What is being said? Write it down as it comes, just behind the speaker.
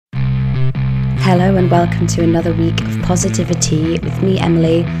Hello and welcome to another week of positivity with me,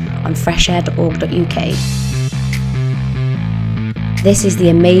 Emily, on freshair.org.uk. This is the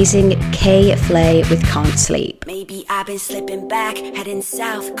amazing K Flay with Can't Sleep. Maybe I've been slipping back, heading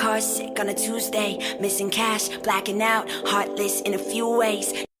south, car sick on a Tuesday, missing cash, blacking out, heartless in a few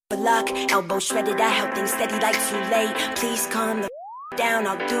ways. For luck, elbow shredded, I held things steady like too late. Please calm the down,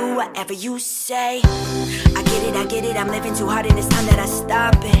 I'll do whatever you say. I get it, I'm living too hard and it's time that I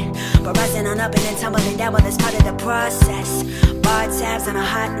stop it. But rising on up and then tumbling down, well, that's part of the process. Bar tabs on a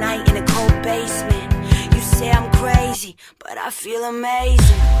hot night in a cold basement. You say I'm crazy, but I feel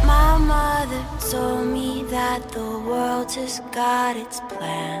amazing. My mother told me that the world just got its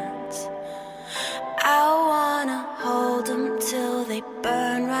plans. I wanna hold them till they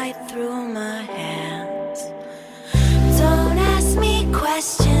burn right through my hands. Don't ask me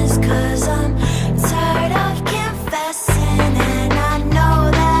questions, cause I'm tired of confessing. And I know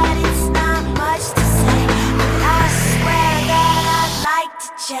that it's not much to say, but I swear that I'd like to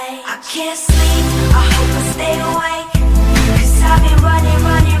change. I can't sleep, I hope I stay awake, cause I've been running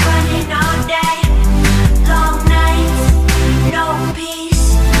all day. Long nights, no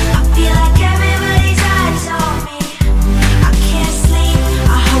peace, I feel like everybody's eyes on me. I can't sleep,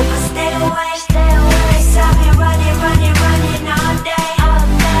 I hope I stay awake, cause I've been running all day.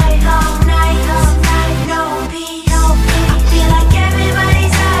 Long nights, no peace, I feel like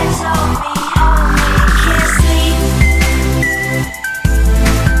everybody's eyes on me. I can't sleep.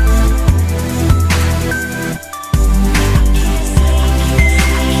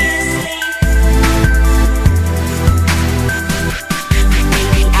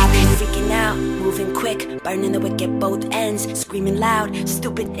 I've been freaking out, moving quick, burning the wick at both ends, screaming loud,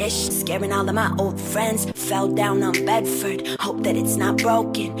 stupid-ish, scaring all of my old friends. Fell down on Bedford, hope that it's not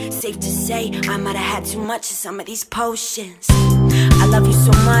broken. Safe to say, I might have had too much of some of these potions. I love you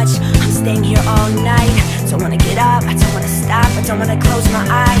so much, I'm staying here all night. Don't wanna get up, I don't wanna stop, I don't wanna close my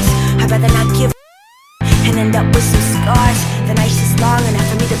eyes. I'd rather not give and end up with some scars. The night's just long enough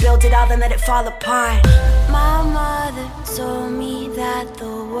for me to build it all and let it fall apart. My mother told me that the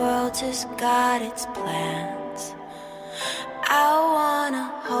world just got its plans. I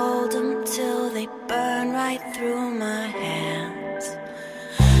wanna hold them till they burn right through my hands.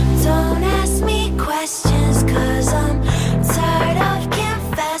 Don't ask me questions, cause I'm tired of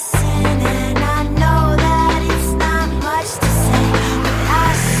confessing. And I know that it's not much to say, but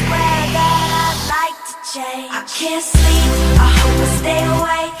I swear that I'd like to change. I can't sleep, I hope I stay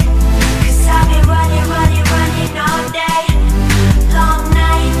awake, cause I've been running all day. Long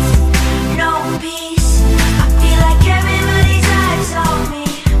nights, no peace, I feel like everybody's eyes on me.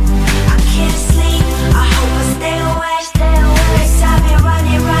 I can't sleep, I hope I stay awake, cause I've been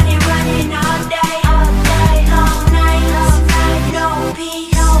running all day. Long nights, no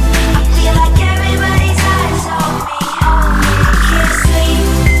peace, I feel like everybody's eyes on me. I can't sleep.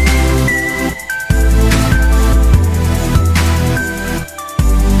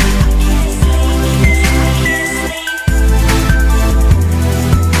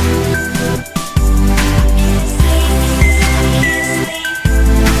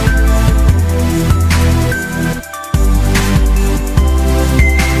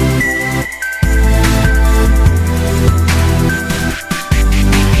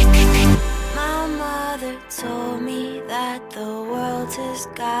 My mother told me that the world has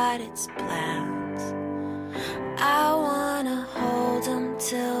got its plans. I wanna hold them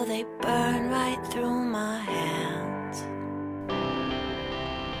till they burn right through my hands.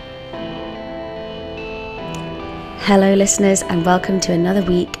 Hello listeners and welcome to another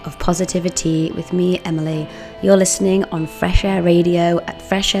week of positivity with me, Emily. You're listening on Fresh Air Radio at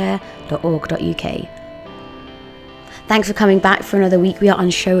freshair.org.uk. Thanks for coming back for another week. We are on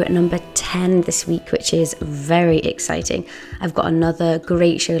show number 10 this week, which is very exciting. I've got another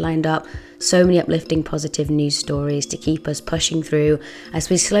great show lined up. So many uplifting, positive news stories to keep us pushing through as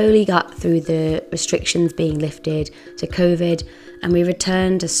we slowly got through the restrictions being lifted to COVID and we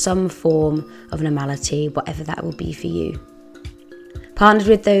return to some form of normality, whatever that will be for you. Partnered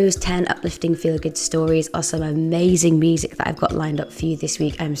with those 10 uplifting feel-good stories are some amazing music that I've got lined up for you this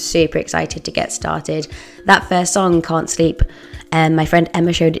week. I'm super excited to get started. That first song, Can't Sleep, my friend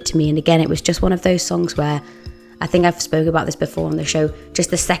Emma showed it to me, and again, it was just one of those songs where I think I've spoken about this before on the show. Just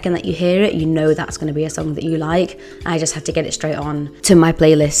the second that you hear it, you know that's going to be a song that you like. I just had to get it straight on to my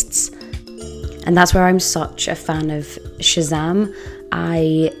playlists. And that's where I'm such a fan of Shazam.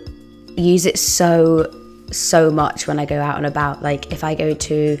 I use it so much when I go out and about. Like if I go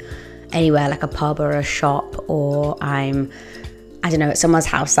to anywhere like a pub or a shop, or I'm, I don't know, at someone's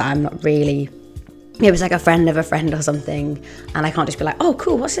house that I'm not really it was like a friend of a friend or something, and I can't just be like, oh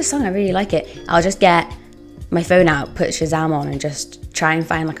cool, what's this song, I really like it. I'll just get my phone out, put Shazam on, and just try and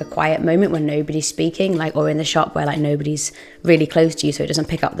find like a quiet moment when nobody's speaking, like, or in the shop where like nobody's really close to you, so it doesn't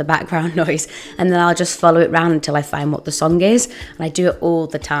pick up the background noise. And then I'll just follow it around until I find what the song is. And I do it all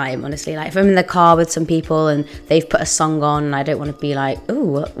the time, honestly. Like if I'm in the car with some people and they've put a song on and I don't want to be like,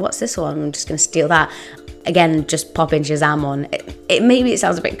 oh, what's this one, I'm just gonna steal that. Again, just pop in Shazam on. Maybe it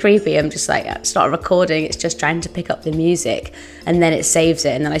sounds a bit creepy. I'm just like, start recording. It's just trying to pick up the music, and then it saves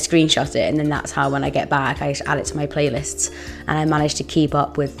it, and then I screenshot it, and then that's how when I get back, I just add it to my playlists, and I manage to keep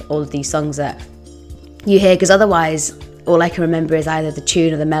up with all of these songs that you hear, because otherwise, all I can remember is either the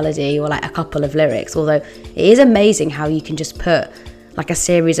tune or the melody or like a couple of lyrics. Although it is amazing how you can just put like a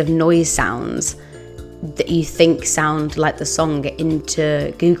series of noise sounds that you think sound like the song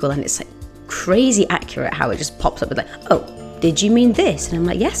into Google, and it's like crazy accurate how it just pops up with like, oh, did you mean this? And I'm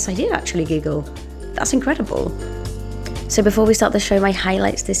like, yes, I did actually, Google. That's incredible. So before we start the show, my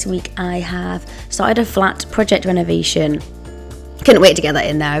highlights this week, I have started a flat project renovation. Couldn't wait to get that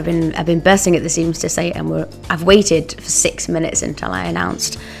in there. I've been bursting at the seams to say it, and I've waited for 6 minutes until I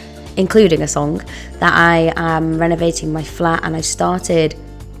announced, including a song, that I am renovating my flat, and I started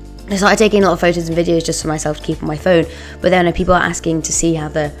taking a lot of photos and videos just for myself to keep on my phone. But then when people are asking to see how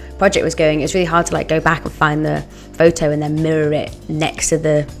the project was going, it's really hard to like go back and find the photo and then mirror it next to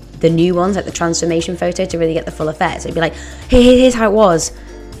the new ones, like the transformation photo, to really get the full effect. So it'd be like, here's how it was.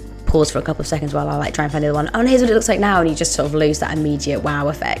 Pause for a couple of seconds while I like try and find the other one. Oh, and here's what it looks like now, and you just sort of lose that immediate wow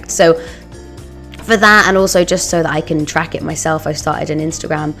effect. So for that, and also just so that I can track it myself, I started an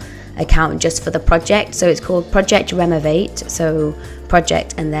Instagram account just for the project. So it's called Project Renovate. So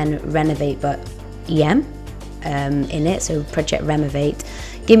project and then renovate, but in it. So Project Renovate.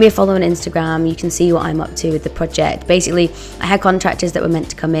 Give me a follow on Instagram. You can see what I'm up to with the project. Basically, I had contractors that were meant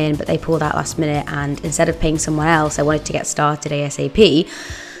to come in, but they pulled out last minute, and instead of paying someone else, I wanted to get started ASAP.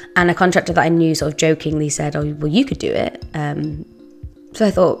 And a contractor that I knew sort of jokingly said, oh, well, you could do it. So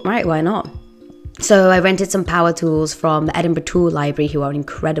I thought, right, why not? So I rented some power tools from the Edinburgh Tool Library, who are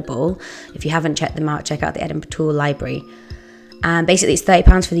incredible. If you haven't checked them out, check out the Edinburgh Tool Library. And basically it's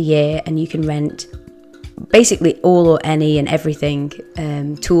 £30 for the year, and you can rent basically all or any and everything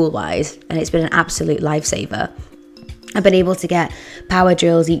tool-wise, and it's been an absolute lifesaver. I've been able to get power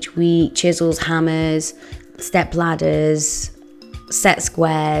drills each week, chisels, hammers, step ladders, set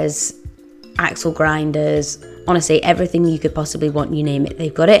squares, axle grinders, honestly everything you could possibly want, you name it,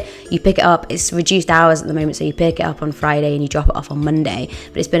 they've got it. You pick it up, it's reduced hours at the moment, so you pick it up on Friday and you drop it off on Monday.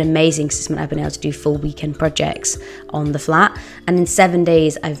 But it's been amazing since I've been able to do full weekend projects on the flat, and in 7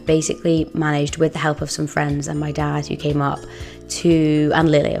 days I've basically managed, with the help of some friends and my dad who came up to, and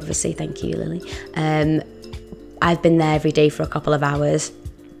Lily obviously, thank you Lily, I've been there every day for a couple of hours,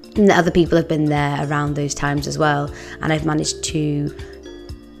 and the other people have been there around those times as well, and I've managed to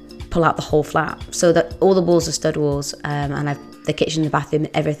pull out the whole flat, so that all the walls are stud walls, and the kitchen, the bathroom,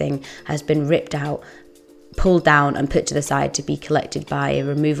 everything has been ripped out, pulled down and put to the side to be collected by a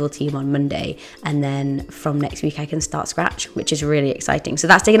removal team on Monday, and then from next week I can start scratch, which is really exciting. So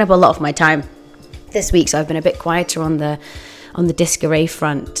that's taken up a lot of my time this week, so I've been a bit quieter on the Disc-A-Ray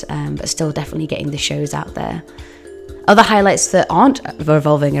front, but still definitely getting the shows out there. Other highlights that aren't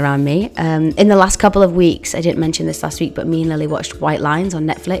revolving around me. In the last couple of weeks, I didn't mention this last week, but me and Lily watched White Lines on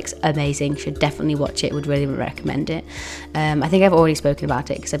Netflix. Amazing. Should definitely watch it. Would really recommend it. I think I've already spoken about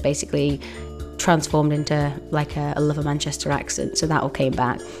it because I basically transformed into like a Love of Manchester accent. So that all came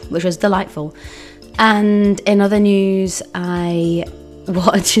back, which was delightful. And in other news, I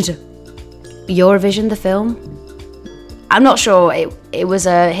watched Eurovision, the film. I'm not sure it was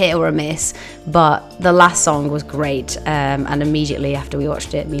a hit or a miss, but the last song was great, and immediately after we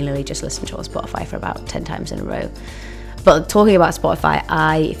watched it, me and Lily just listened to it on Spotify for about 10 times in a row. But talking about Spotify,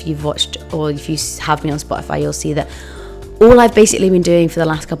 if you've watched, or if you have me on Spotify, you'll see that all I've basically been doing for the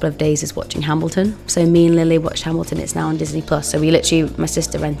last couple of days is watching Hamilton. So me and Lily watched Hamilton. It's now on Disney Plus. So we literally, my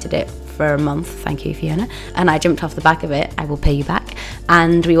sister rented it for a month. Thank you, Fiona. And I jumped off the back of it. I will pay you back.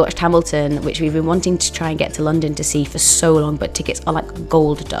 And we watched Hamilton, which we've been wanting to try and get to London to see for so long, but tickets are like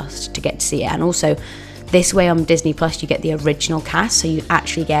gold dust to get to see it. And also, this way on Disney Plus, you get the original cast. So you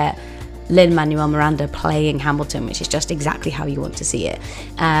actually get Lin-Manuel Miranda playing Hamilton, which is just exactly how you want to see it.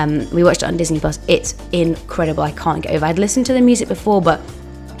 We watched it on Disney Plus. It's incredible. I can't get over. I'd listened to the music before, but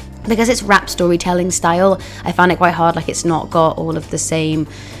because it's rap storytelling style, I found it quite hard. Like, it's not got all of the same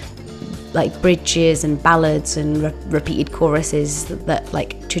like bridges and ballads and repeated choruses that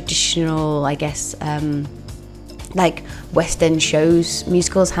like traditional, I guess, like West End shows,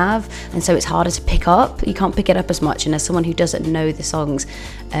 musicals have, and so it's harder to pick up. You can't pick it up as much, and as someone who doesn't know the songs,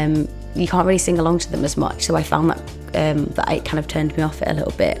 you can't really sing along to them as much. So I found that that it kind of turned me off it a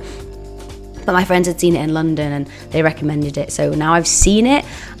little bit. But my friends had seen it in London and they recommended it. So now I've seen it,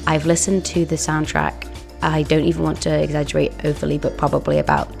 I've listened to the soundtrack. I don't even want to exaggerate overly, but probably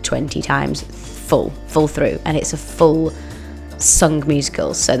about 20 times full through. And it's a full sung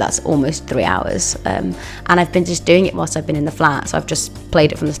musical, so that's almost 3 hours. And I've been just doing it whilst I've been in the flat. So I've just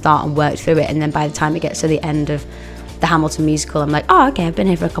played it from the start and worked through it. And then by the time it gets to the end of the Hamilton musical, I'm like, oh, okay, I've been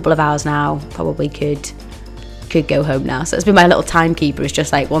here for a couple of hours now. Probably could go home now. So it's been my little timekeeper. It's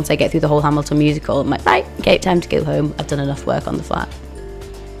just like, once I get through the whole Hamilton musical, I'm like, right, okay, time to go home. I've done enough work on the flat.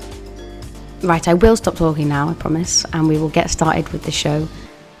 Right, I will stop talking now, I promise, and we will get started with the show.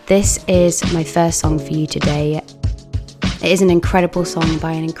 This is my first song for you today. It is an incredible song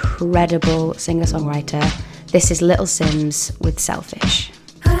by an incredible singer-songwriter. This is Little Simz with Selfish.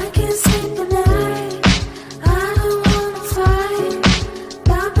 I can't sleep at night. I don't wanna fight.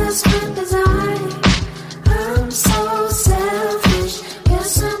 My best friend is I'm so selfish.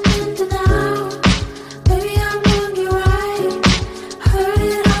 Yes, I'm in denial. Maybe I'm doing you right. Heard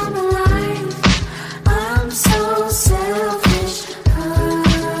it all my life. I'm so selfish.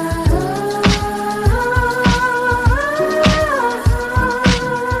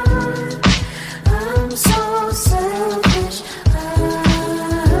 I'm so selfish.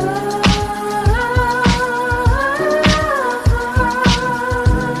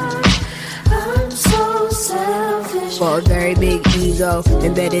 I'm so selfish. Got a very big ego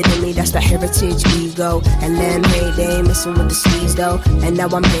embedded in me, that's the heritage ego. And then hey, they ain't messing with the sleeves though. And now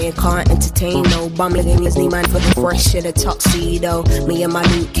I'm here, can't entertain no bum looking Disney man for the fresh shit a tuxedo. Me and my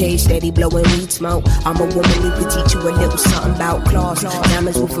Luke Cage steady blowing weed smoke. I'm a woman who can teach you a little something about class.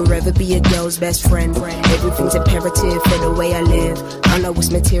 Diamonds will forever be a girl's best friend. Everything's imperative for the way I live. I know it's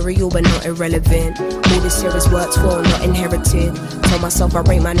material but not irrelevant. All this here is worked for, not inherited. Told myself I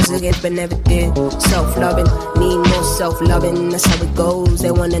rate manners against but never did. Self-loving, need more self-loving, that's how it goes.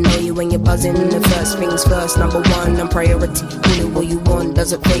 They wanna know you when you're buzzing. The first things first, number one, I'm priority. Doing what you want,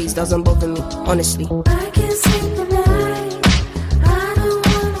 doesn't phase, doesn't bother me, honestly. I can't sleep at night. I don't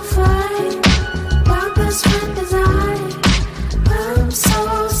wanna fight. My best friend is I'm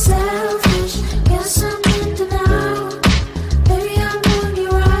so selfish. Yes, I'm in denial. Maybe I'm doing you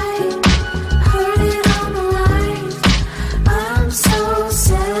right. Heard it all my life. I'm so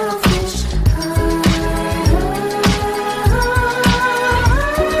selfish.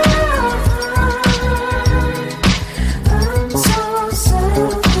 I'm so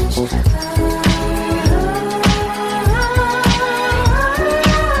selfish.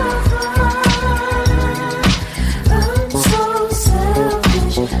 I'm so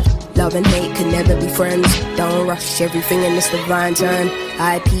selfish. Love and hate can never be friends. Don't rush everything in this divine turn.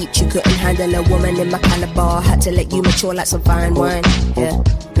 I peeped, you couldn't handle a woman in my caliber. Had to let you mature like some fine wine. Yeah,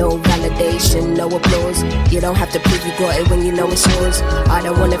 no validation, no applause. You don't have to prove you got it when you know it's yours. I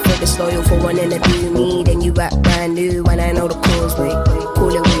don't wanna feel disloyal for wanting to be me. Then you act brand new when I know the cause. Wait,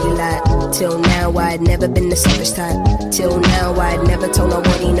 call it what you like. Till now I'd never been the selfish type. Till now I'd never told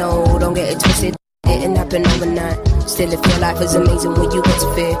nobody no. Don't get it twisted. Didn't happen overnight. Still, if your life is amazing, what you got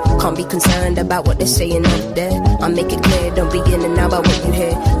to fear? Can't be concerned about what they're saying out there. I make it clear, don't be in and out about what you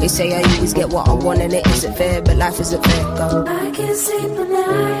hear. They say I always get what I want and it isn't fair, but life isn't fair. Go. I can't sleep at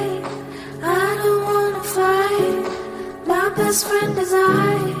night. I don't wanna fight. My best friend is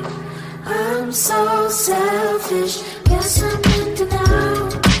I'm so selfish. Guess I'm in denial.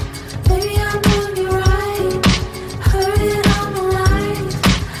 Maybe I'm doing you right. Heard it all my life.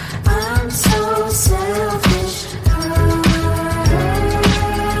 I'm so selfish.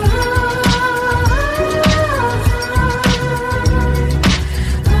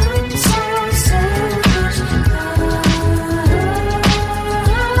 I'm so selfish.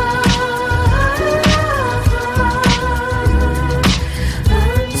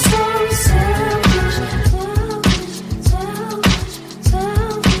 I'm so selfish.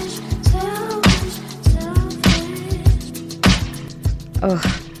 Oh,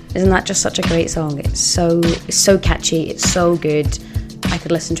 isn't that just such a great song? It's so catchy, it's so good. I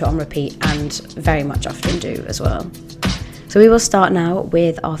could listen to it on repeat and very much often do as well. So we will start now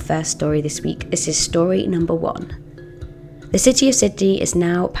with our first story this week. This is story number 1. The city of Sydney is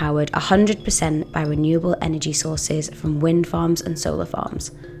now powered 100% by renewable energy sources from wind farms and solar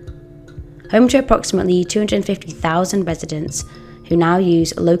farms. Home to approximately 250,000 residents who now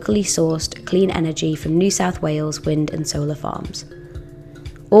use locally sourced clean energy from New South Wales wind and solar farms.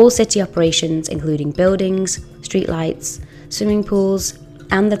 All city operations, including buildings, streetlights, swimming pools,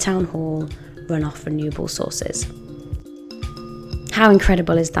 and the town hall, run off renewable sources. How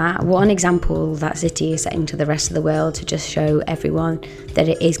incredible is that? What an example that city is setting to the rest of the world, to just show everyone that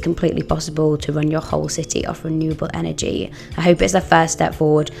it is completely possible to run your whole city off renewable energy. I hope it's the first step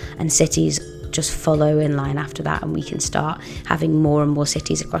forward and cities just follow in line after that, and we can start having more and more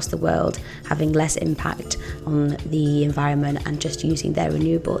cities across the world having less impact on the environment and just using their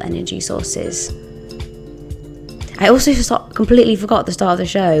renewable energy sources. I also completely forgot at the start of the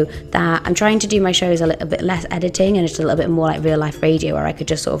show that I'm trying to do my shows a little bit less editing and just a little bit more like real life radio, where I could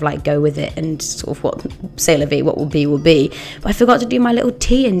just sort of like go with it and sort of what say la vie, what will be will be. But I forgot to do my little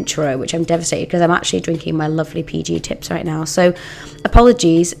tea intro, which I'm devastated because I'm actually drinking my lovely PG Tips right now. So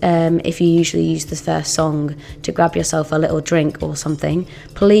apologies if you usually use the first song to grab yourself a little drink or something.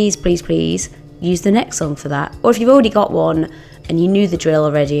 Please use the next song for that. Or if you've already got one and you knew the drill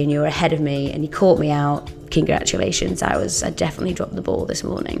already and you were ahead of me and you caught me out, congratulations. I definitely dropped the ball this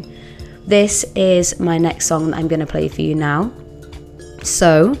morning. This is my next song that I'm going to play for you now.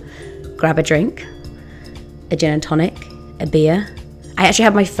 So grab a drink, a gin and tonic, a beer. I actually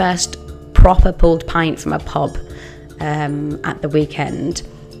had my first proper pulled pint from a pub at the weekend.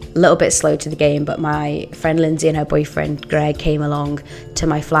 A little bit slow to the game, but my friend Lindsay and her boyfriend Greg came along to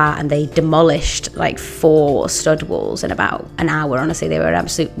my flat and they demolished like 4 stud walls in about an hour. Honestly, they were an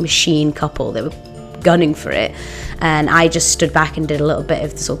absolute machine couple. They were gunning for it, and I just stood back and did a little bit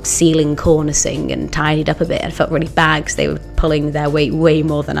of the sort of ceiling cornicing and tidied up a bit. I felt really bad because they were pulling their weight way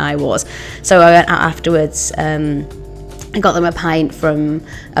more than I was. So I went out afterwards. I got them a pint from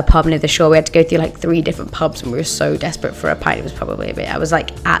a pub near the shore. We had to go through like 3 different pubs and we were so desperate for a pint. It was probably a bit, I was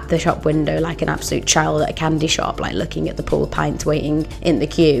like at the shop window like an absolute child at a candy shop, like looking at the pulled pints waiting in the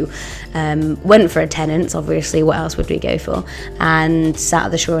queue. Went for a Tennent's, obviously, what else would we go for? And sat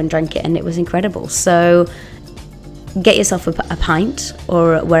at the shore and drank it, and it was incredible. So get yourself a pint,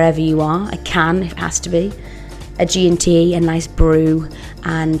 or wherever you are, a can if it has to be, a G&T, a nice brew,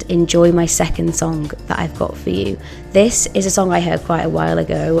 and enjoy my second song that I've got for you. This is a song I heard quite a while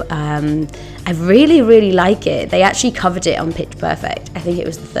ago. I really like it. They actually covered it on Pitch Perfect. I think it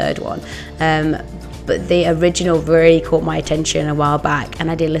was the 3rd one. But the original really caught my attention a while back,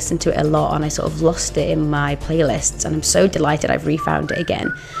 and I did listen to it a lot, and I sort of lost it in my playlists, and I'm so delighted I've refound it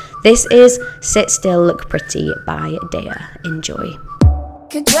again. This is Sit Still Look Pretty by Daya. Enjoy.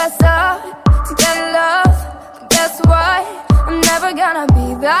 Could dress up to get love, but guess what? I'm never gonna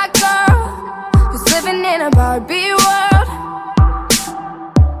be that girl who's living in a Barbie world.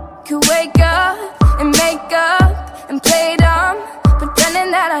 Could wake up and make up and play dumb,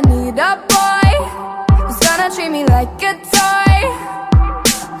 pretending that I need a boy who's gonna treat me like a toy.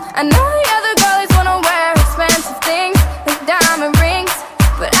 I know the other girlies wanna wear expensive things like diamond rings,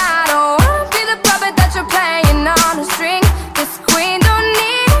 but I don't wanna be the puppet that you're playing on a string. This queen don't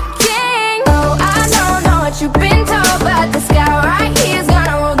need a king. Oh, I don't know what you've been told, but this guy right here is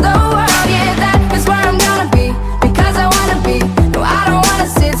gonna rule the world. Yeah, that is where I'm gonna be, because I wanna be. No, I don't wanna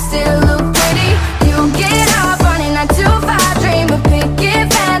sit still, look pretty. You get up on a 9 to 5 dream of picket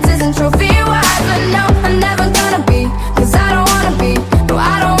fences and trophy wives, but no, I'm never gonna be, cause I don't wanna be. No,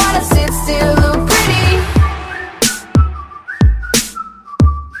 I don't wanna sit still, look pretty.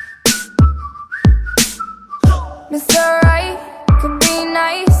 Mr. Right could be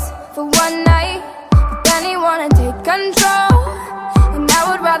nice for one night, but then he wanna take control, and I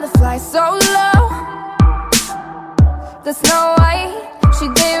would rather fly solo. The Snow White, she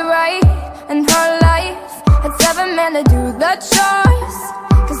did right in her life, had 7 men to do the chores,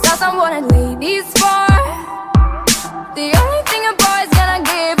 cause that's not what a lady's for. The only thing a boy's gonna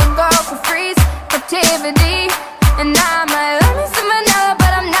give a girl for free is captivity, and I might love me some vanilla,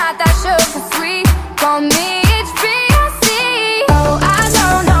 but I'm not that sugar sweet. Call me HBIC. Oh, I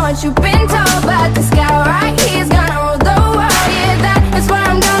don't know what you've been told, but this guy right here is gonna rule the world. Yeah, that is where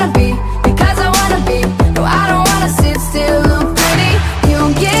I'm gonna be, because I wanna be. No, I don't wanna sit still, look pretty. You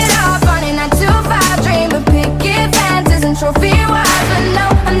get up on a 9 to 5 dream of picket fences and trophy wives, but no,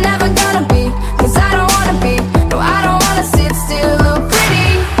 I'm never gonna be, cause I don't wanna be. No, I don't wanna sit still, look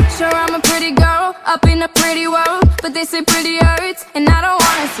pretty. Sure, I'm a pretty girl up in a pretty world, but they say pretty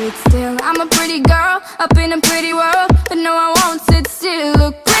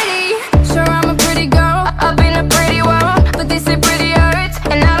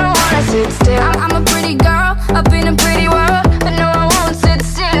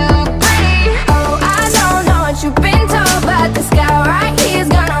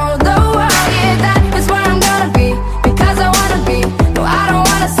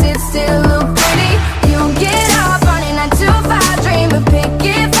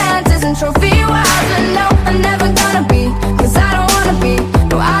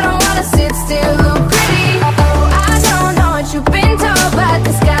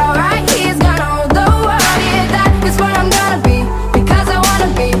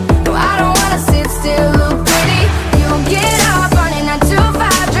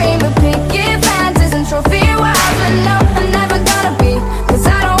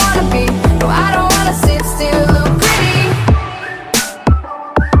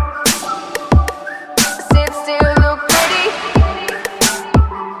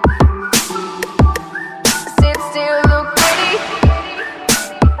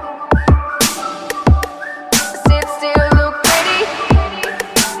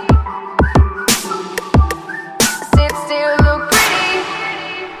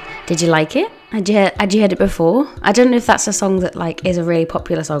Did you like it? Had you heard it before? I don't know if that's a song that like is a really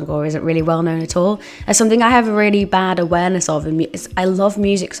popular song or isn't really well known at all. It's something I have a really bad awareness of. I love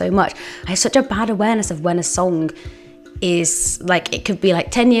music so much. I have such a bad awareness of when a song is like, it could be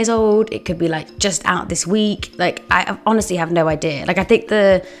like 10 years old, it could be like just out this week. Like I honestly have no idea. Like I think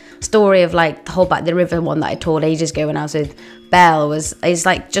the story of like the whole Back to the River one that I told ages ago when I was with Belle is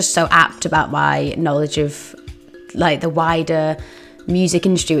like just so apt about my knowledge of like the wider music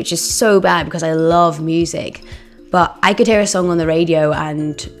industry, which is so bad because I love music. But I could hear a song on the radio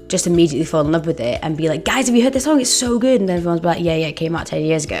and just immediately fall in love with it and be like, guys, have you heard this song? It's so good. And then everyone's like, yeah, it came out 10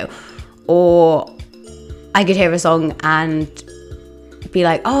 years ago. Or I could hear a song and be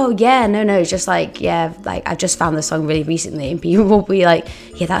like, oh yeah, no, it's just like, yeah, like I've just found the song really recently, and people will be like,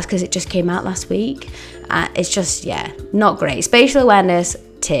 yeah, that's because it just came out last week. It's just, yeah, not great. Spatial awareness,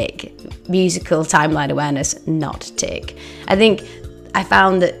 tick. Musical timeline awareness, not tick. I think I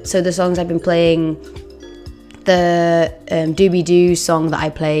found that, so the songs I've been playing, the Doobie Doo song that I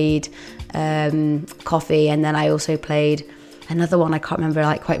played, Coffee, and then I also played another one I can't remember,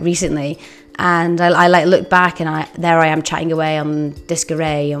 like quite recently, and I like look back and there I am chatting away on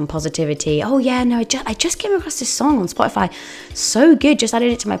Discarray, on Positivity. Oh yeah, no, I just came across this song on Spotify, so good, just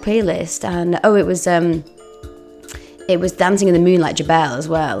added it to my playlist, and it was Dancing in the Moonlight, Jabelle as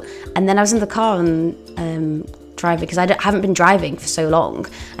well. And then I was in the car and driving, because I haven't been driving for so long,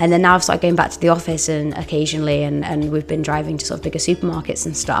 and then now I've started going back to the office and occasionally, and we've been driving to sort of bigger supermarkets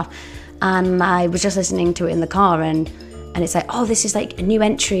and stuff, and I was just listening to it in the car, and it's like, oh, this is like a new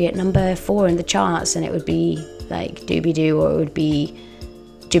entry at number 4 in the charts, and it would be like Doobie Doo or it would be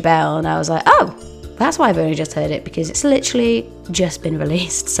Jabelle, and I was like, oh, that's why I've only just heard it, because it's literally just been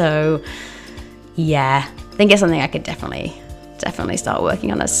released. So yeah, I think it's something I could definitely start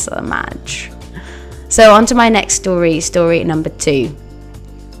working on as a match. So on to my next story number 2.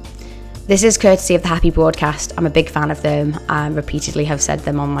 This is courtesy of the Happy Broadcast. I'm a big fan of them. I repeatedly have said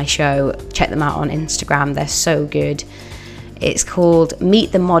them on my show. Check them out on Instagram. They're so good. It's called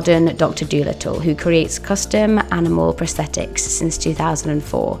Meet the Modern Dr. Dolittle, who creates custom animal prosthetics since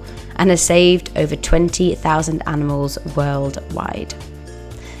 2004 and has saved over 20,000 animals worldwide.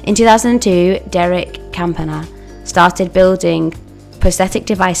 In 2002, Derek Campana started building prosthetic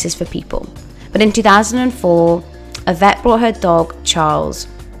devices for people. But in 2004, a vet brought her dog, Charles,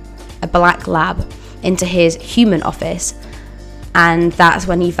 a black lab, into his human office, and that's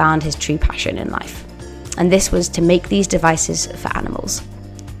when he found his true passion in life. And this was to make these devices for animals.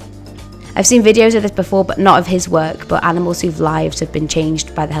 I've seen videos of this before, but not of his work, but animals whose lives have been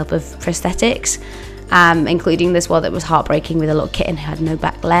changed by the help of prosthetics, including this one that was heartbreaking with a little kitten who had no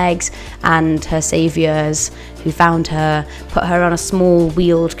back legs, and her saviours who found her, put her on a small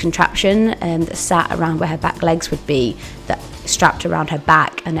wheeled contraption that sat around where her back legs would be, that strapped around her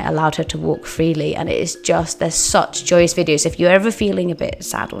back, and it allowed her to walk freely. And it is just, there's such joyous videos. If you're ever feeling a bit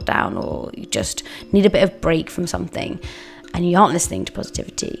sad or down, or you just need a bit of break from something and you aren't listening to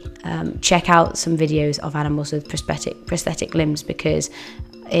Positivity, check out some videos of animals with prosthetic limbs, because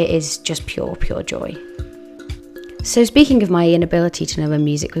it is just pure joy. So speaking of my inability to know when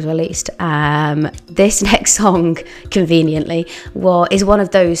music was released, this next song, conveniently, is one of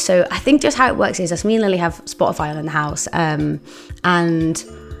those. So I think just how it works is, me and Lily have Spotify on in the house, and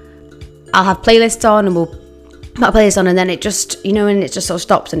I'll have playlists on, and we'll put a playlist on, and then it just, and it just sort of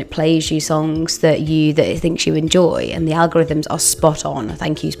stops and it plays you songs that it thinks you enjoy, and the algorithms are spot on.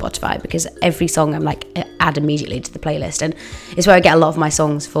 Thank you, Spotify, because every song I'm like, add immediately to the playlist, and it's where I get a lot of my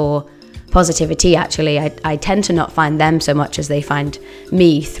songs for Positivity. Actually, I tend to not find them so much as they find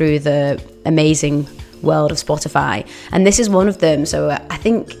me through the amazing world of Spotify, and this is one of them. So I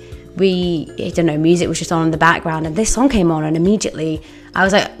think music was just on in the background, and this song came on, and immediately I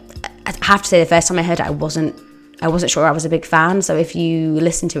was like, I have to say, the first time I heard it, I wasn't sure I was a big fan. So if you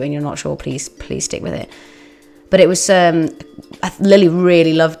listen to it and you're not sure, please stick with it. But it was Lily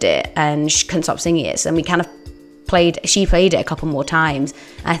really loved it, and she couldn't stop singing it, and we kind of she played it a couple more times,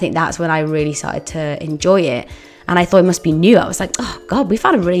 and I think that's when I really started to enjoy it, and I thought it must be new. I was like, oh god, we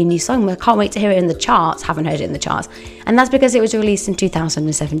found a really new song, I can't wait to hear it in the charts. Haven't heard it in the charts, and that's because it was released in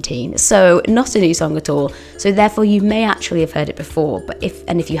 2017, so not a new song at all. So therefore you may actually have heard it before, but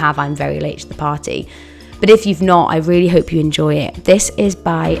if you have, I'm very late to the party. But if you've not, I really hope you enjoy it. This is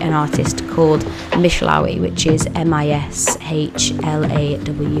by an artist called Mishlawi, which is Mishlawi,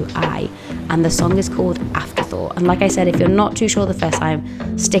 and the song is called Afterthought. And like I said, if you're not too sure the first time,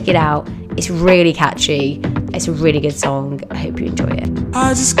 stick it out. It's really catchy. It's a really good song. I hope you enjoy it.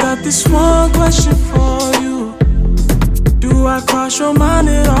 I just got this one question for you. Do I cross your mind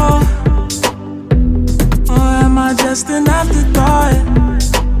at all? Or am I just an afterthought?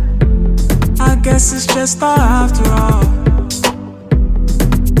 just art after all.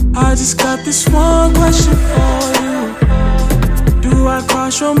 I just got this one question for you. Do I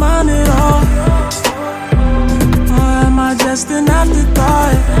cross your mind at all? Or am I just an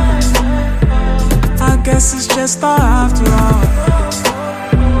afterthought? I guess it's just art after all.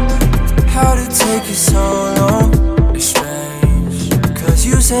 How'd it take you so long? It's strange, cause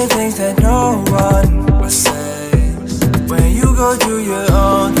you say things that no one would say. When you go do your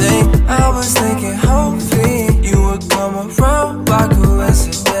own thing, I was thinking hopefully you would come around by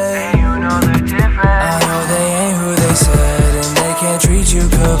coincidence. And you know they're different. I know they ain't who they said, and they can't treat you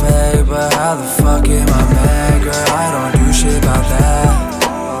good, babe. But how the fuck am I mad, girl? I don't do shit about that.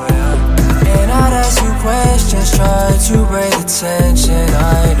 And I'd ask you questions, try to break the tension.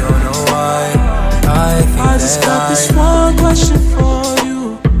 I don't know why. I just got this one question for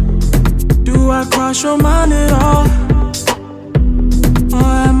you. Do I cross your mind at all? Or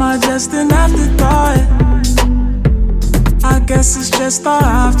am I just an afterthought? I guess it's just art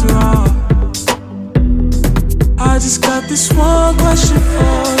after all. I just got this one question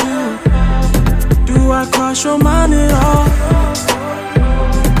for you. Do I cross your mind at all?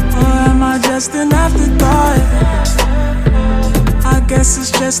 Or am I just an afterthought? I guess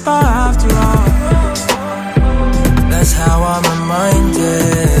it's just art after all. That's how I'm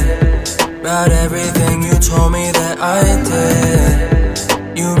reminded about everything you told me that I did.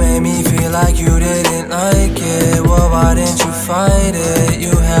 You made me feel like you didn't like it. Well, why didn't you fight it?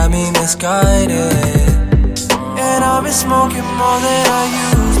 You had me misguided. And I've been smoking more than I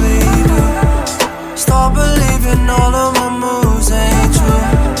usually do. Start believing all of my moves ain't true.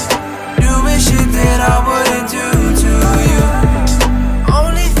 Doing shit that I wouldn't do to you.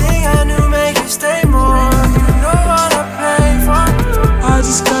 Only thing I knew make you stay more. You know what I pay for. I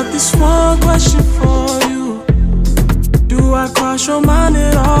just got this one question for you. Do I cross your mind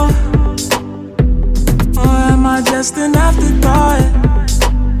at all? Or am I just an afterthought?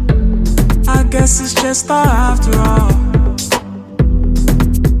 I guess it's just art after all.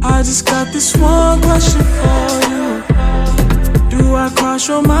 I just got this one question for you. Do I cross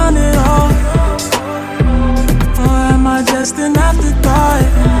your mind at all? Or am I just an afterthought?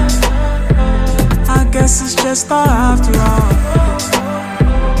 I guess it's just art after all.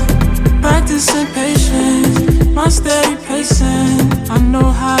 Practicing patience, my steady pacing. I know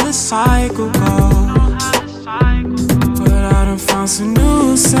how the cycle goes, but I done found some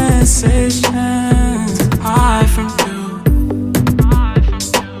new sensations. High from you.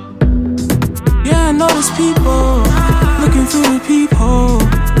 Yeah, I know there's people looking through the peephole.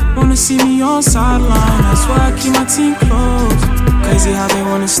 Wanna see me on sideline, that's why I keep my team close. Crazy how they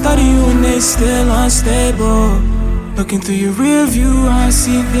wanna study you and they still unstable. Looking through your rear view, I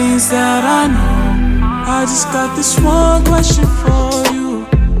see things that I know. I just got this one question for you.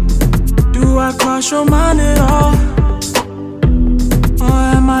 Do I cross your mind at all? Or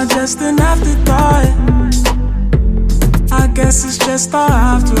am I just an afterthought? I guess it's just art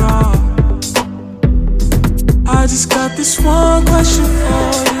after all. I just got this one question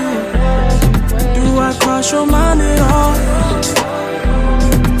for you. Do I cross your mind at all?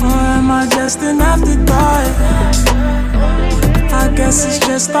 Or am I just an afterthought? I guess it's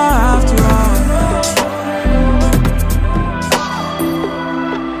just art after all.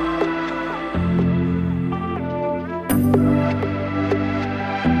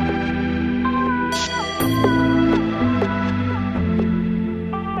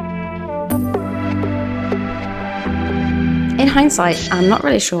 In hindsight, I'm not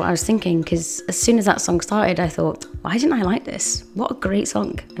really sure what I was thinking, because as soon as that song started, I thought, why didn't I like this? What a great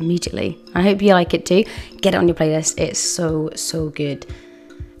song, immediately. I hope you like it too. Get it on your playlist. It's so good.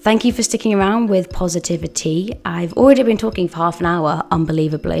 Thank you for sticking around with Positivity. I've already been talking for half an hour,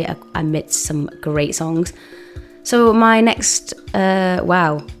 unbelievably, amidst some great songs. So my next, 3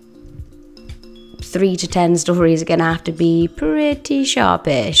 to 10 stories are going to have to be pretty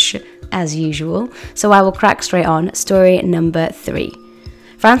sharpish, as usual. So I will crack straight on. Story number 3.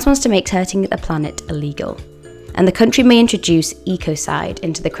 France wants to make hurting the planet illegal, and the country may introduce ecocide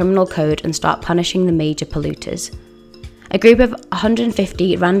into the criminal code and start punishing the major polluters. A group of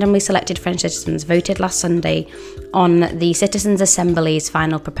 150 randomly selected French citizens voted last Sunday on the Citizens' Assembly's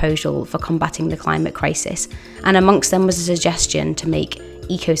final proposal for combating the climate crisis, and amongst them was a suggestion to make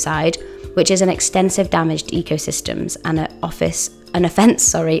ecocide, which is an extensive damage to ecosystems and an offence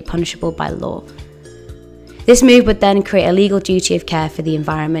punishable by law. This move would then create a legal duty of care for the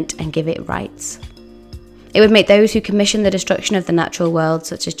environment and give it rights. It would make those who commission the destruction of the natural world,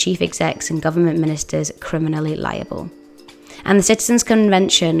 such as chief execs and government ministers, criminally liable. And the Citizens'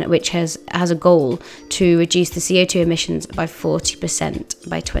 Convention, which has a goal to reduce the CO2 emissions by 40%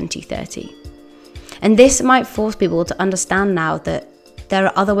 by 2030. And this might force people to understand now that there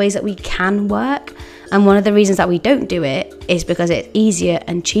are other ways that we can work. And one of the reasons that we don't do it is because it's easier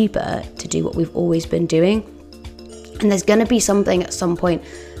and cheaper to do what we've always been doing. And there's going to be something at some point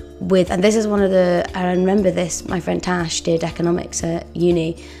with, and this is one of the, I remember this, my friend Tash did economics at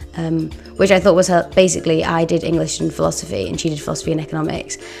uni, which I thought was her, basically I did English and philosophy and she did philosophy and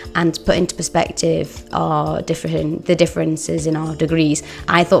economics, and to put into perspective the differences in our degrees,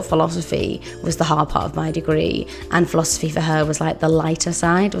 I thought philosophy was the hard part of my degree, and philosophy for her was like the lighter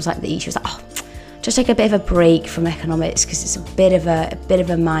side, was like she was like, oh, just take a bit of a break from economics because it's a bit of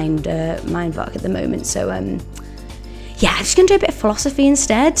a mind fuck at the moment. So yeah, I'm just going to do a bit of philosophy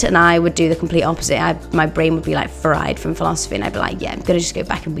instead. And I would do the complete opposite. My brain would be like fried from philosophy, and I'd be like, yeah, I'm going to just go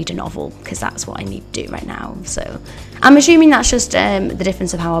back and read a novel because that's what I need to do right now. So I'm assuming that's just the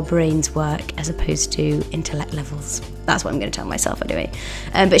difference of how our brains work as opposed to intellect levels. That's what I'm going to tell myself anyway.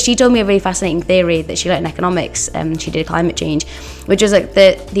 But she told me a really fascinating theory that she learned in economics. She did climate change, which was like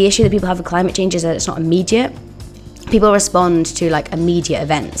the issue that people have with climate change is that it's not immediate. People respond to like immediate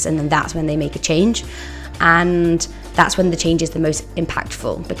events, and then that's when they make a change. And that's when the change is the most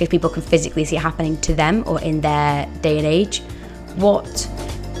impactful, because people can physically see it happening to them or in their day and age.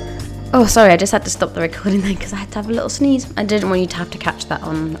 Oh, sorry, I just had to stop the recording then because I had to have a little sneeze. I didn't want you to have to catch that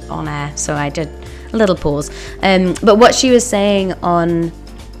on air, so I did a little pause. But what she was saying on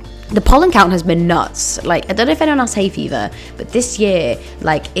the pollen count has been nuts. Like, I don't know if anyone has hay fever, but this year,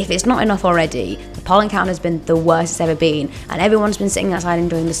 like, if it's not enough already, the pollen count has been the worst it's ever been, and everyone's been sitting outside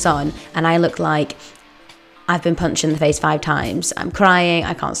enjoying the sun, and I look like I've been punched in the face 5 times. I'm crying,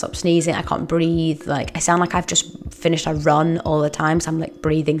 I can't stop sneezing, I can't breathe. Like, I sound like I've just finished a run all the time, so I'm like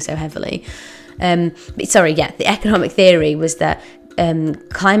breathing so heavily. The economic theory was that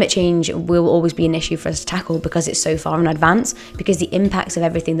climate change will always be an issue for us to tackle because it's so far in advance, because the impacts of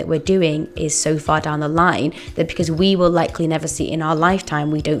everything that we're doing is so far down the line that because we will likely never see it in our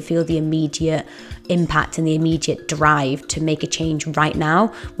lifetime, we don't feel the immediate impact and the immediate drive to make a change right now.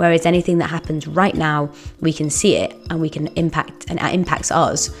 Whereas anything that happens right now, we can see it and we can impact, and it impacts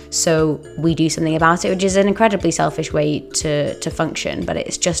us, so we do something about it, which is an incredibly selfish way to function, but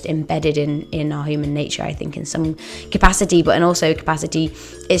it's just embedded in our human nature, I think, in some capacity. But in also capacity,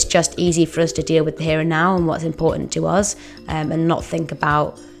 it's just easy for us to deal with the here and now and what's important to us, and not think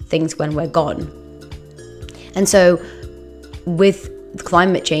about things when we're gone. And so with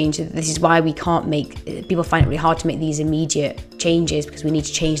climate change, this is why people find it really hard to make these immediate changes, because we need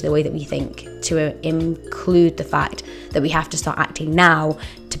to change the way that we think to include the fact that we have to start acting now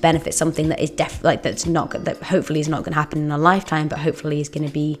to benefit something that is that hopefully is not going to happen in our lifetime, but hopefully is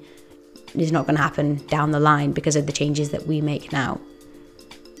not going to happen down the line because of the changes that we make now.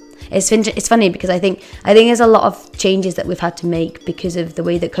 It's funny because I think there's a lot of changes that we've had to make because of the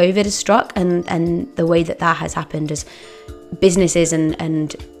way that COVID has struck and the way that has happened as businesses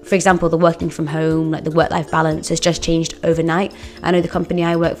and for example, the working from home, like the work-life balance has just changed overnight. I know the company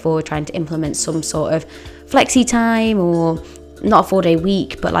I work for are trying to implement some sort of flexi time, or not a 4-day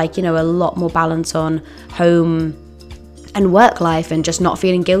week, but like, you know, a lot more balance on home and work life, and just not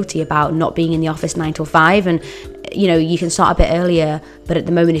feeling guilty about not being in the office 9 till 5. And you know, you can start a bit earlier, but at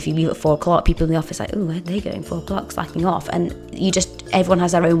the moment, if you leave at 4 o'clock, people in the office are like, oh, where are they going? 4 o'clock, slacking off. And everyone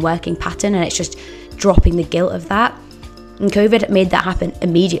has their own working pattern, and it's just dropping the guilt of that. And COVID made that happen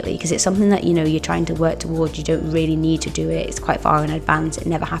immediately, because it's something that, you know, you're trying to work towards. You don't really need to do it. It's quite far in advance. It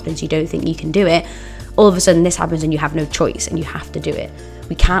never happens. You don't think you can do it. All of a sudden this happens and you have no choice and you have to do it.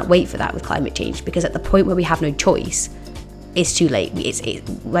 We can't wait for that with climate change, because at the point where we have no choice, it's too late.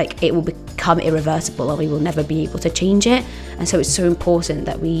 It will become irreversible and we will never be able to change it. And so it's so important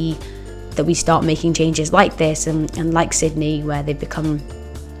that we start making changes like this and like Sydney, where they've become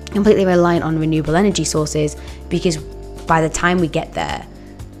completely reliant on renewable energy sources, because by the time we get there,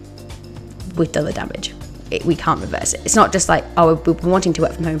 we've done the damage. We can't reverse it. It's not just like, oh, we've been wanting to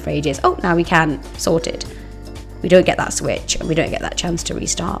work from home for ages. Oh, now we can, sorted. We don't get that switch and we don't get that chance to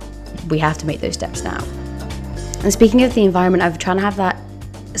restart. We have to make those steps now. And speaking of the environment, I've been trying to have that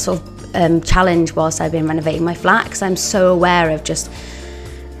sort of challenge whilst I've been renovating my flat, because I'm so aware of just,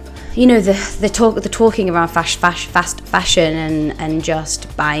 you know, the talking around fast fashion and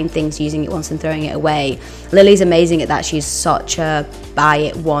just buying things, using it once and throwing it away. Lily's amazing at that. She's such a buy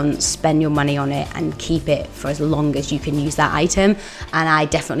it once, spend your money on it and keep it for as long as you can use that item. And I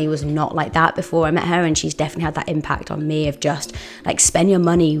definitely was not like that before I met her, and she's definitely had that impact on me of just like spend your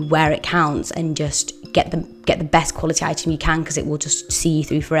money where it counts and just get the best quality item you can, because it will just see you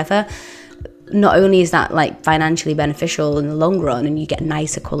through forever. Not only is that like financially beneficial in the long run and you get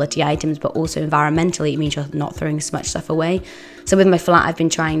nicer quality items, but also environmentally it means you're not throwing so much stuff away. So with my flat, I've been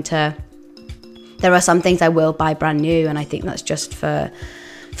trying to There are some things I will buy brand new, and I think that's just for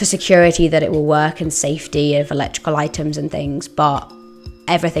security, that it will work, and safety of electrical items and things. But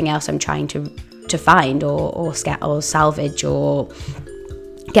everything else I'm trying to find or salvage or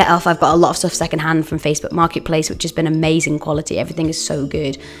get off. I've got a lot of stuff secondhand from Facebook Marketplace, which has been amazing quality. Everything is so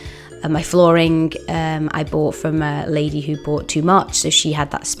good. My flooring I bought from a lady who bought too much, so she had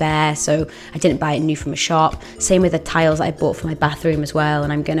that spare, so I didn't buy it new from a shop. Same with the tiles I bought for my bathroom as well,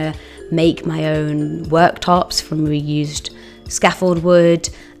 and I'm gonna make my own worktops from reused scaffold wood,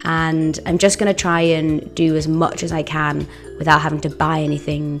 and I'm just gonna try and do as much as I can without having to buy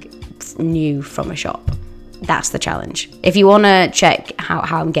anything new from a shop. That's the challenge. If you want to check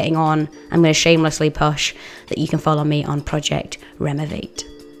how I'm getting on, I'm going to shamelessly push that you can follow me on Project Removate.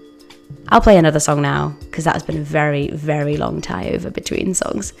 I'll play another song now, because that's been a very, very long tie over between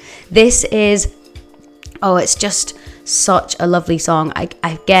songs. This is, it's just such a lovely song.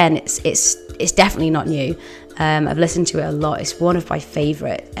 Again, it's definitely not new. I've listened to it a lot. It's one of my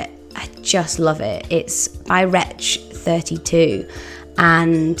favourite. I just love it. It's by Wretch32,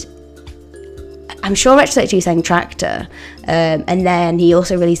 and I'm sure Wretch32 sang Tractor, and then he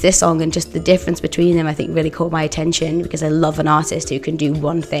also released this song, and just the difference between them I think really caught my attention, because I love an artist who can do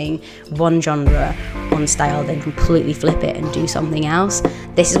one thing, one genre, one style, then completely flip it and do something else.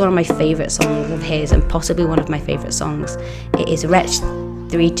 This is one of my favourite songs of his, and possibly one of my favourite songs. It is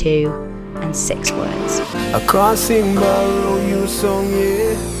Wretch32 and 6 Words. I can't sing borrow you song,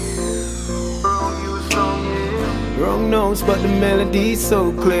 yeah. Wrong notes, but the melody's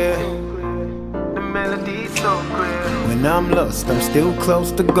so clear. When I'm lost, I'm still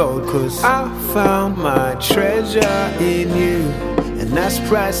close to gold, 'cause I found my treasure in you, and that's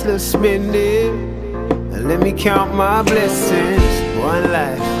priceless spending. And let me count my blessings. 1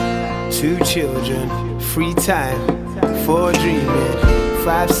 life, 2 children, free time, 4 dreaming,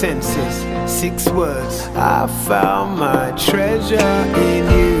 5 senses, 6 words. I found my treasure in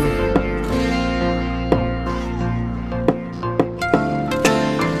you.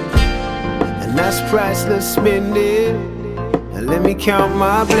 That's priceless spending. And let me count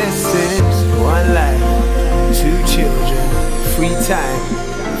my blessings. 1 life, 2 children, free time,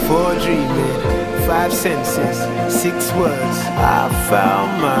 4 dreaming, 5 senses, 6 words. I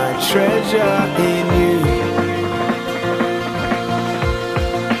found my treasure in you.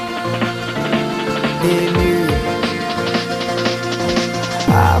 In you.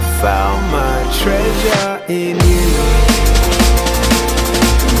 I found my treasure in you.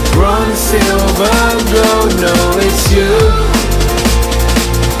 Bronze, silver, gold, no, it's you.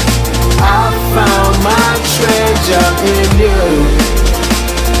 I found my treasure in you.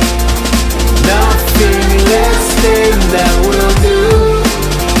 Nothing less than that will do,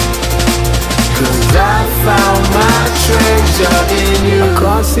 'cause I found my treasure in you. I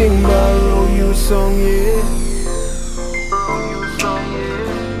can't sing borrow you song, yeah.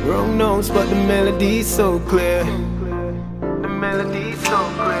 Wrong notes, but the melody's so clear.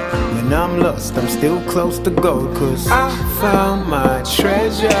 When I'm lost, I'm still close to gold, 'cause I found my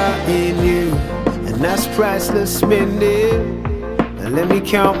treasure in you, and that's priceless spending. And let me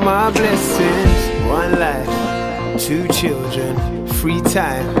count my blessings. 1 life, 2 children, free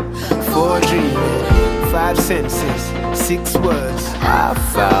time, 4 dreaming, 5 senses, 6 words. I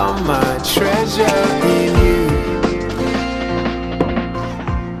found my treasure in you.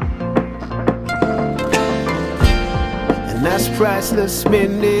 That's priceless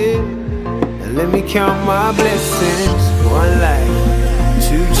spending. And let me count my blessings. 1 life,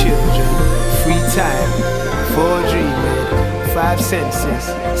 2 children, free time, 4 dreaming, 5 senses,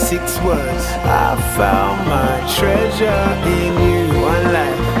 6 words. I found my treasure in you. 1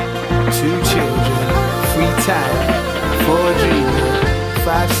 life, 2 children, free time, 4 dreaming,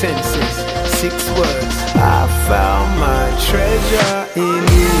 5 senses, 6 words. I found my treasure in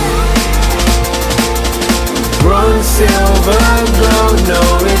you. Bronze, silver, gold, no,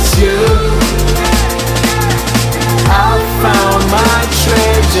 it's you. I found my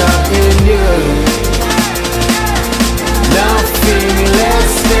treasure in you. Nothing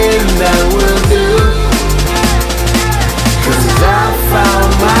less than that will do, 'cause I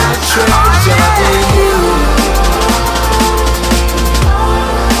found my treasure in you.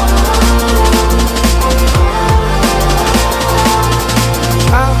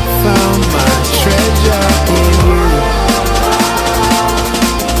 I found my treasure in you.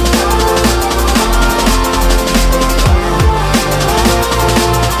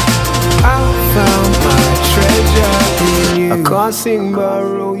 I found my treasure in you. I can't sing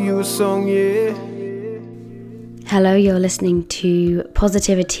borrow you a song, yeah. Hello, you're listening to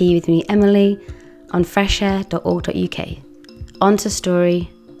Positivity with me, Emily, on freshair.org.uk. On to story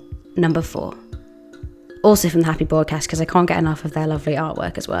number 4. Also from the Happy Broadcast, because I can't get enough of their lovely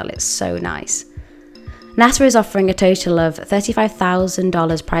artwork as well. It's so nice. NASA is offering a total of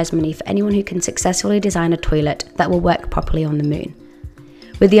 $35,000 prize money for anyone who can successfully design a toilet that will work properly on the moon.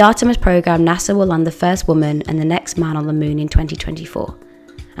 With the Artemis program, NASA will land the first woman and the next man on the moon in 2024.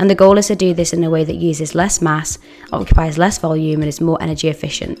 And the goal is to do this in a way that uses less mass, occupies less volume, and is more energy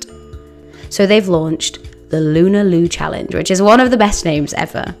efficient. So they've launched the Lunar Loo Challenge, which is one of the best names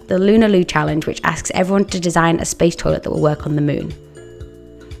ever. The Lunar Loo Challenge, which asks everyone to design a space toilet that will work on the moon.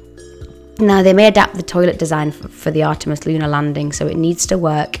 Now, they may adapt the toilet design for the Artemis lunar landing, so it needs to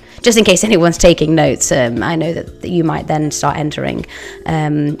work. Just in case anyone's taking notes, I know that you might then start entering.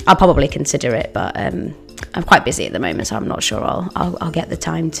 I'll probably consider it, but I'm quite busy at the moment, so I'm not sure I'll get the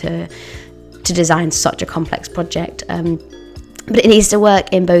time to design such a complex project. But it needs to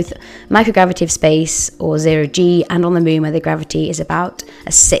work in both microgravity of space, or 0G, and on the moon, where the gravity is about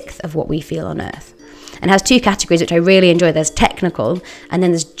a sixth of what we feel on Earth. And has two categories, which I really enjoy. There's technical, and then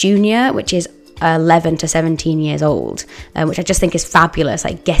there's junior, which is 11 to 17 years old, which I just think is fabulous,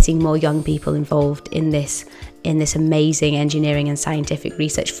 like getting more young people involved in this amazing engineering and scientific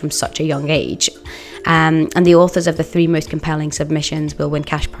research from such a young age. And the authors of the 3 most compelling submissions will win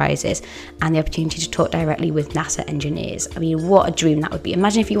cash prizes and the opportunity to talk directly with NASA engineers. I mean, what a dream that would be.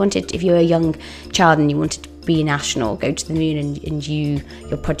 Imagine if you were a young child and you wanted to be an astronaut, go to the moon, and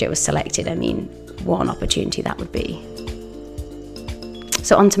your project was selected. I mean, what an opportunity that would be.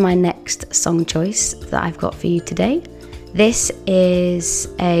 So on to my next song choice that I've got for you today. This is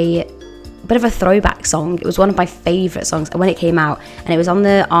a bit of a throwback song. It was one of my favourite songs when it came out, and it was on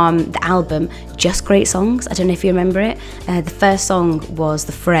the album Just Great Songs. I don't know if you remember it. The first song was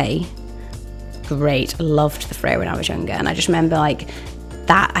The Fray. Great, loved The Fray when I was younger, and I just remember like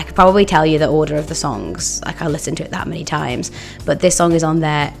that. I could probably tell you the order of the songs, like I listened to it that many times, but this song is on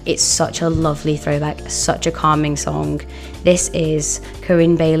there. It's such a lovely throwback, such a calming song. This is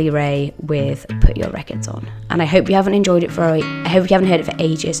Corinne Bailey Rae with Put Your Records On, and I hope you haven't heard it for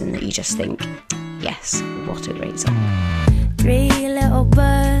ages and that you just think, yes, what a great song. 3 little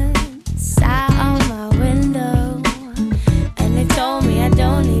birds sat on my window, and they told me I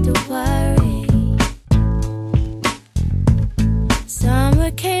don't need to worry. Summer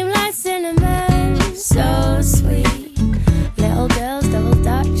came like cinnamon, so sweet. Little girls double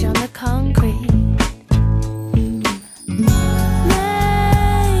dutch on the concrete. Maybe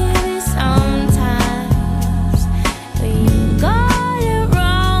sometimes we got it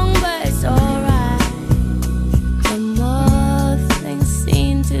wrong, but it's alright. The more things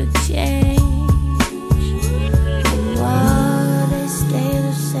seem to change, the more they stay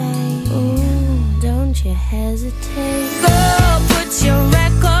the same. Ooh, don't you hesitate. Your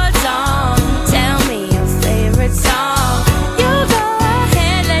records on, tell me your favorite song. You go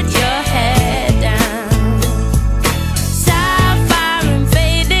ahead, let your head down. Sapphire and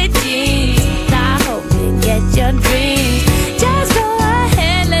faded jeans, I hope you get your dreams. Just go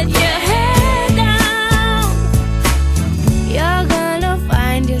ahead, let your head down. You're gonna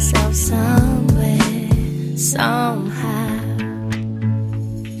find yourself somewhere, somehow.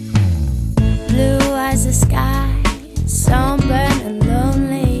 Blue as the sky, sunburn and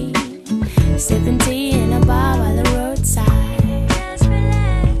lonely, sipping tea in a bar by the roadside. Just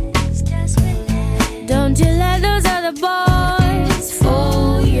relax, just relax. Don't you let those other boys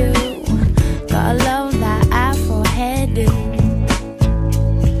fool you. Gotta love that Afro hairdo.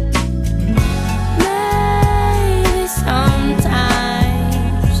 Maybe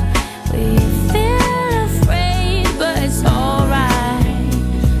sometimes we feel afraid, but it's alright.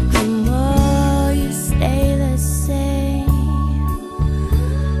 The more you stay the same,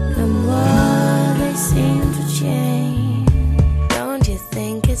 the more they seem to change. Don't you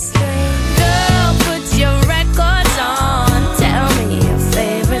think it's strange? Girl, put your records on, tell me your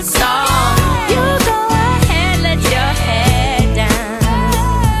favorite song. You go ahead, let your head down.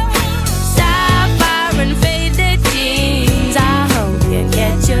 Sapphire and faded jeans, I hope you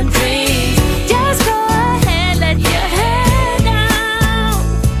get your dreams. Just go ahead, let your head down.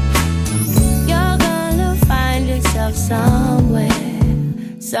 You're gonna find yourself somewhere,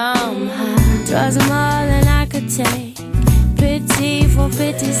 somehow. Drugs are more than I could take. Pity for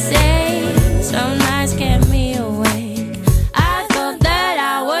pity's sake. Some nights kept me awake. I thought that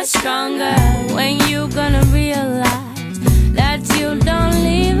I was stronger. When you gonna realize that you don't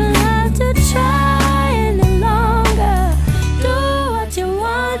even have to try any longer? Do what you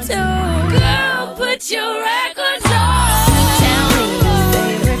want to. Girl, put your records on. Tell me your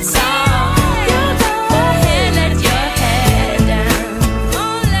favorite song. You go ahead, let your head down.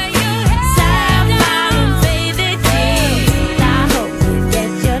 Sapphire and faded jeans, I hope you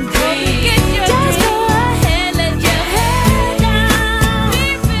get your dreams. Just go ahead.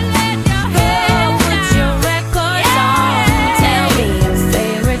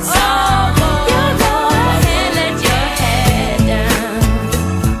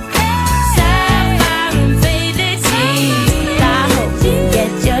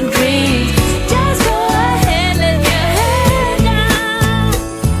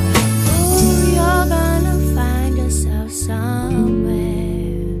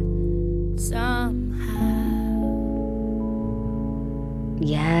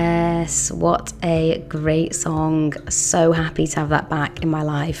 Yes, what a great song. So happy to have that back in my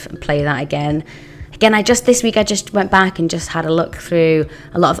life and play that again. This week I just went back and just had a look through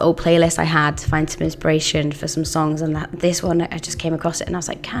a lot of old playlists I had to find some inspiration for some songs, and this one I just came across it and I was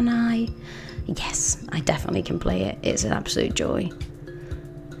like, can I? Yes, I definitely can play it. It's an absolute joy.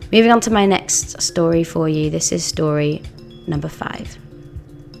 Moving on to my next story for you. This is story number 5.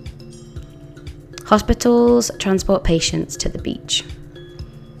 Hospitals transport patients to the beach.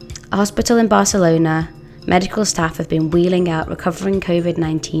 A hospital in Barcelona, medical staff have been wheeling out recovering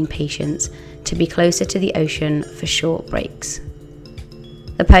COVID-19 patients to be closer to the ocean for short breaks.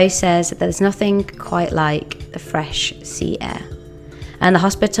 The Post says that there's nothing quite like the fresh sea air. And the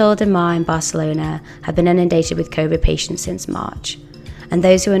Hospital de Mar in Barcelona have been inundated with COVID patients since March. And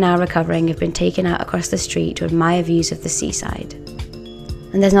those who are now recovering have been taken out across the street to admire views of the seaside.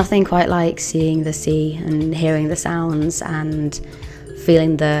 And there's nothing quite like seeing the sea and hearing the sounds and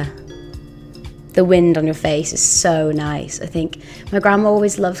feeling the wind on your face is so nice. I think my grandma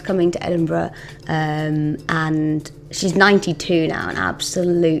always loves coming to Edinburgh, and she's 92 now, an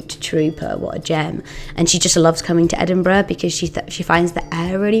absolute trooper, what a gem. And she just loves coming to Edinburgh because she finds the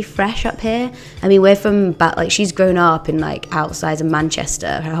air really fresh up here. I mean, we're from, she's grown up in outside of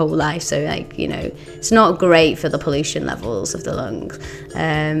Manchester her whole life, so it's not great for the pollution levels of the lungs.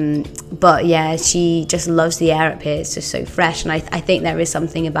 But yeah, she just loves the air up here. It's just so fresh, and I think there is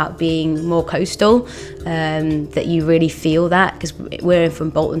something about being more coastal that you really feel that, because we're from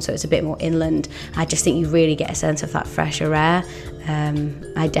Bolton, so it's a bit more inland. I just think you really get a sense of that fresher air.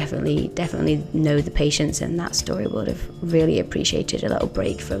 I definitely know the patients in that story would have really appreciated a little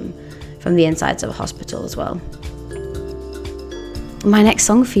break from the insides of a hospital as well. My next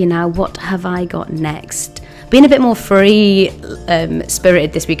song for you now, what have I got next? Been a bit more free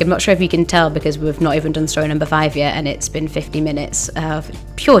spirited this week. I'm not sure if you can tell because we've not even done story number 5 yet, and it's been 50 minutes of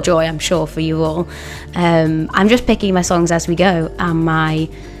pure joy, I'm sure, for you all. I'm just picking my songs as we go and my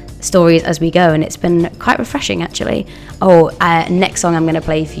stories as we go, and it's been quite refreshing actually. Next song I'm going to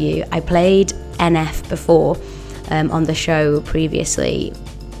play for you, I played NF before on the show previously,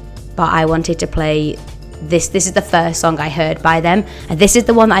 but I wanted to play this is the first song I heard by them, and this is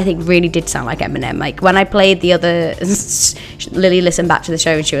the one that I think really did sound like Eminem. When I played the other, Lily listened back to the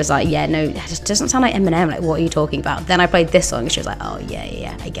show and she was like, yeah, no, it just doesn't sound like Eminem, what are you talking about? Then I played this song and she was like, oh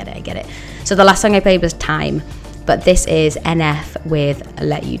yeah, I get it. So the last song I played was Time, but this is NF with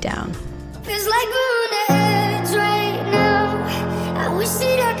Let You Down. Feels like we're on the edge right now. I wish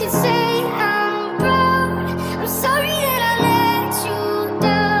that I could say I'm proud. I'm sorry that I let you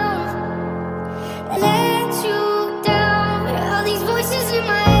down. Let you down. All these voices in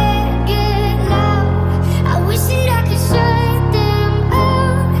my head get loud. I wish that I could shut them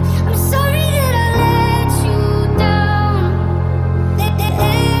out. I'm sorry that I let you down. Let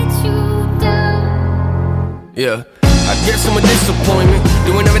you down. Yeah, I guess I'm a disappointment.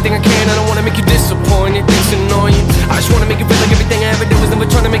 Doing everything I can, I don't wanna make you disappointed. It's annoying. I just wanna make you feel like everything I ever did was never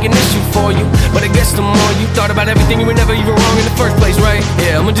trying to make an issue for you. But I guess the more you thought about everything, you were never even wrong in the first place, right?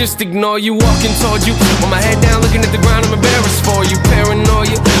 Yeah, I'ma just ignore you, walking towards you with my head down, looking at the ground. I'm embarrassed for you,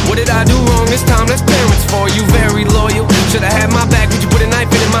 paranoia. What did I do wrong this time? That's parents for you, very loyal. Should I have my back? Would you put a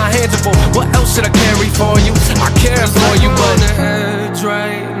knife in my hands for? What else should I carry for you? I care for you, but on the edge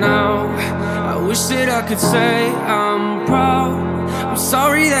right now. I wish that I could say I'm proud. I'm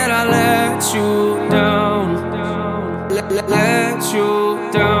sorry that I let you down. Let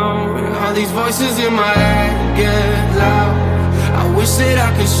you down. All these voices in my head get loud. I wish that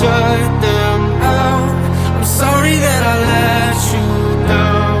I could shut them out. I'm sorry that I let you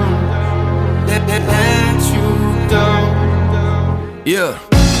down. Let you down. Yeah.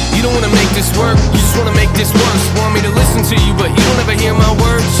 You don't wanna make this work, you just wanna make this worse. Want me to listen to you, but you don't ever hear my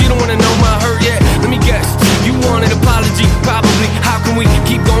words. You don't wanna know my hurt yet. Let me guess, you want an apology, probably. How can we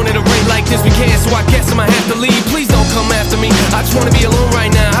keep going at a rate like this? We can't, so I guess I'ma have to leave. Please don't come after me, I just wanna be alone right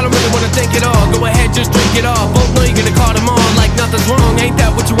now. I don't really wanna think at all, go ahead, just drink it all. Both know you're gonna call them on like nothing's wrong. Ain't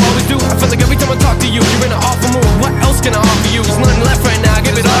that what you always do? I feel like every time I talk to you, you're in an awful mood. What else can I offer you? There's nothing left right now, I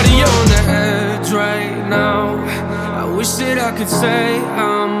give it all to you. On the edge right now. I wish that I could say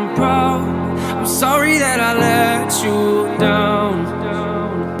I'm proud. I'm sorry that I let you down.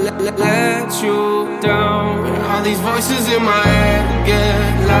 Let you down. All these voices in my head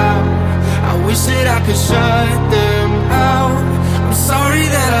get loud. I wish that I could shut them out. I'm sorry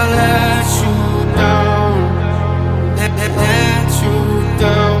that I let you down. Let you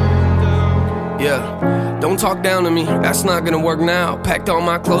down. Yeah. Don't talk talk down to me, that's not gonna work now. Packed all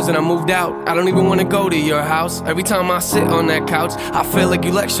my clothes and I moved out. I don't even wanna go to your house. Every time I sit on that couch, I feel like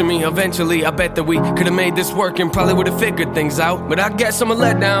you lecture me. Eventually, I bet that we could've made this work and probably would've figured things out. But I guess I'm a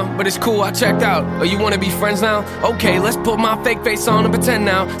letdown, but it's cool, I checked out. Oh, you wanna be friends now? Okay, let's put my fake face on and pretend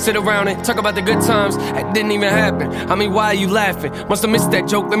now. Sit around and talk about the good times that didn't even happen. I mean, why are you laughing? Must've missed that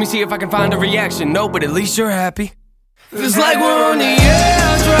joke, let me see if I can find a reaction. No, but at least you're happy. Feels like we're on the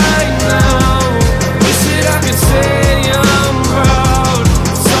edge right now. Wish that I could say I'm proud.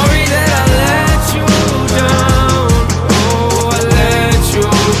 Sorry that I let you down. Oh, I let you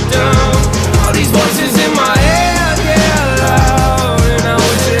down. All these voices in my head get loud, and I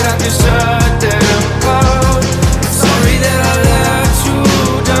wish that I could shut them out. Sorry that I let you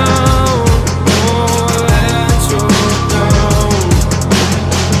down. Oh, I let you down.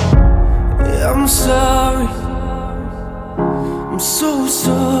 Yeah, I'm sorry. I'm so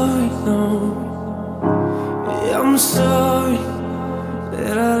sorry, no. Yeah, I'm sorry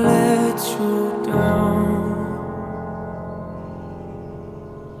that I let you down.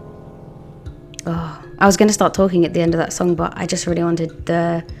 Oh, I was going to start talking at the end of that song, but I just really wanted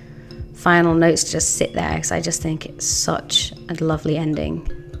the final notes to just sit there because I just think it's such a lovely ending.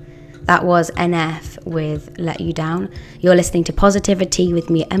 That was NF with Let You Down. You're listening to Positivity with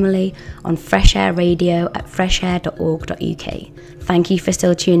me, Emily, on Fresh Air Radio at freshair.org.uk. Thank you for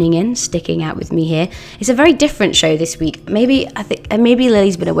still tuning in, sticking out with me here. It's a very different show this week. Maybe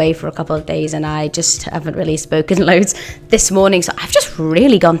Lily's been away for a couple of days and I just haven't really spoken loads this morning. So I've just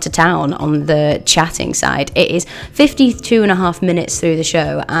really gone to town on the chatting side. It is 52 and a half minutes through the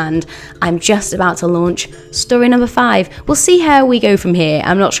show and I'm just about to launch story number 5. We'll see how we go from here.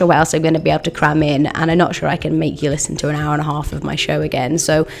 I'm not sure what else I'm going to be able to cram in and I'm not sure I can make you listen to an hour and a half of my show again.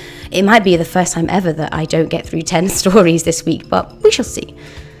 So it might be the first time ever that I don't get through 10 stories this week, but we shall see.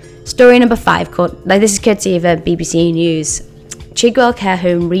 Story number 5, this is courtesy of BBC News. Chigwell Care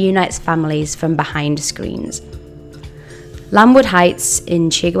Home reunites families from behind screens. Lambwood Heights in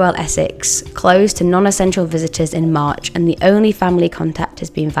Chigwell, Essex, closed to non-essential visitors in March, and the only family contact has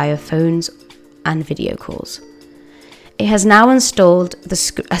been via phones and video calls. It has now installed a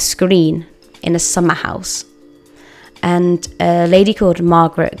screen in a summer house, and a lady called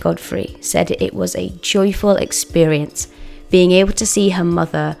Margaret Godfrey said it was a joyful experience being able to see her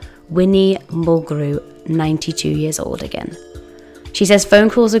mother, Winnie Mulgrew, 92 years old again. She says phone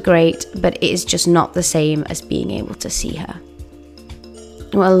calls are great, but it is just not the same as being able to see her.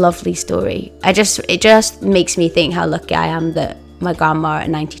 What a lovely story. It just makes me think how lucky I am that my grandma at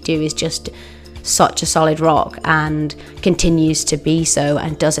 92 is just such a solid rock and continues to be so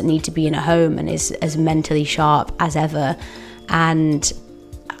and doesn't need to be in a home and is as mentally sharp as ever. And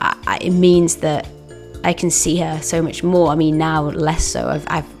it means that I can see her so much more. I mean, now less so.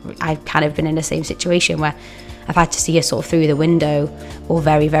 I've kind of been in the same situation where I've had to see her sort of through the window or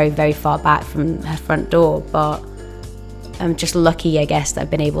very, very, very far back from her front door. But I'm just lucky, I guess, that I've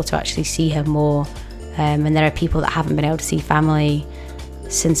been able to actually see her more. And there are people that haven't been able to see family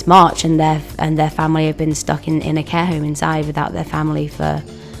since March, and their family have been stuck in a care home inside without their family for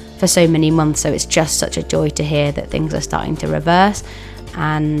so many months. So it's just such a joy to hear that things are starting to reverse,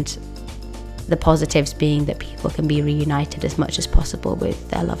 and the positives being that people can be reunited as much as possible with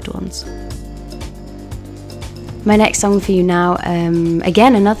their loved ones. My next song for you now,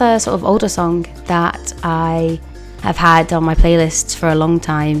 again, another sort of older song that I have had on my playlists for a long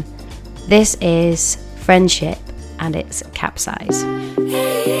time. This is Friendship and it's Capsize.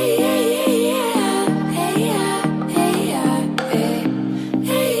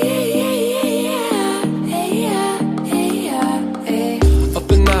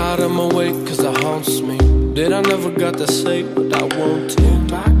 Up and out, I'm awake cause it haunts me. That I never got to say what I want to. Oh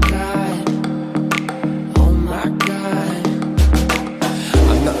my God, oh my God.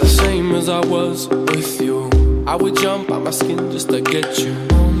 I'm not the same as I was with you. I would jump out my skin just to get you.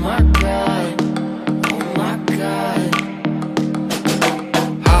 Oh my God, oh my God.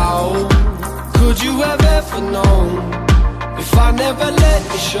 How could you have ever known if I never let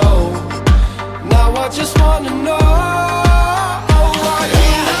you show? Now I just wanna know.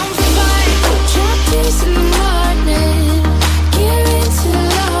 I'm fine, trapped in the morning, getting too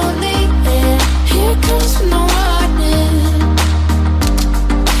lonely, and here comes the warning.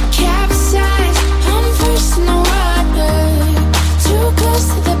 Capsize, I'm first in the water, too close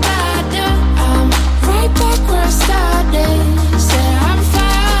to the bottom. I'm right back where I started. Said I'm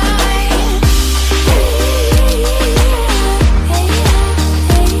fine.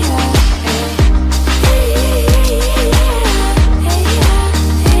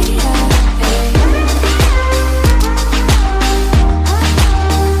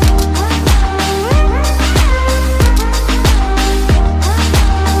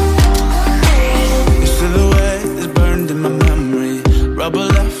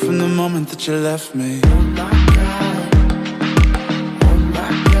 moment that you left me. Oh my God, oh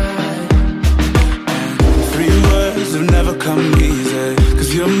my God. And 3 words have never come easy, 'cause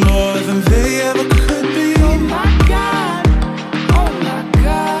you're more than they ever could be. Oh my God, oh my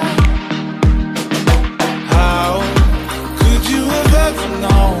God. How could you have ever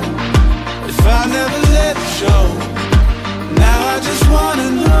known if I never let it show? Now I just wanna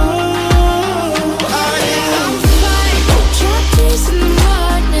know. I'm fine, trapped in the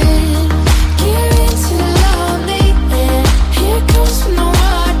morning, getting too lonely, and here comes no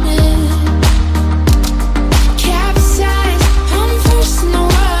warning. Capsized, I'm first in the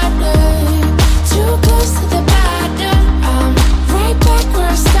water, too close to the bottom. I'm right back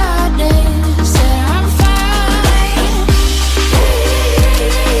where I started. Said I'm fine.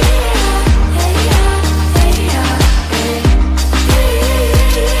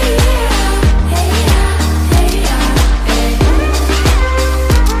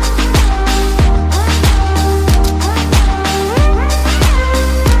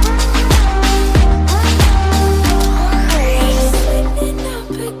 Sitting up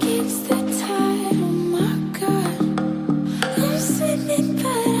against the tide, oh my God. I'm swimming,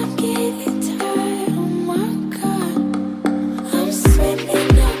 but I'm getting tired, oh my God. I'm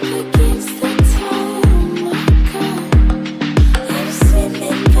swimming up against the tide, oh my God. I'm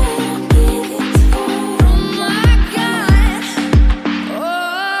swimming, but I'm getting tired, oh my God.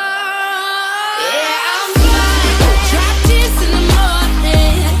 Yeah, I'm fine, trapped in the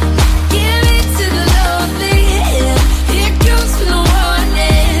morning, giving to the lonely. Here comes no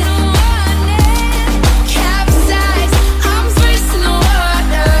warning. Capsized, I'm first in the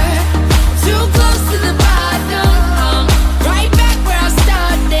water, too close to the bottom. I'm right back where I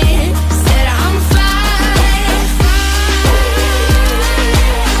started. Said I'm fine.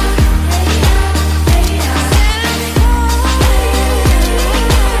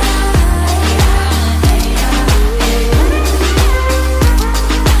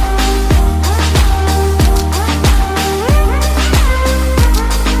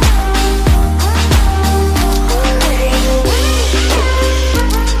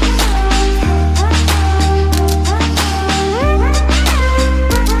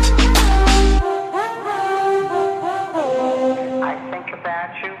 I think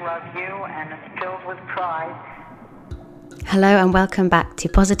about you, love you, and it's filled with pride. Hello and welcome back to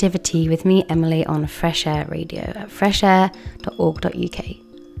Positivity with me, Emily, on Fresh Air Radio at freshair.org.uk.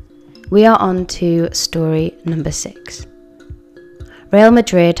 We are on to story number 6. Real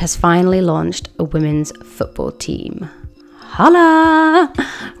Madrid has finally launched a women's football team. Holla!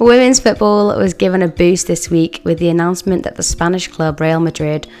 Women's football was given a boost this week with the announcement that the Spanish club Real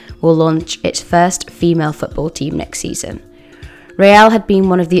Madrid will launch its first female football team next season. Real had been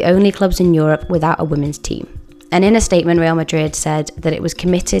one of the only clubs in Europe without a women's team. And in a statement, Real Madrid said that it was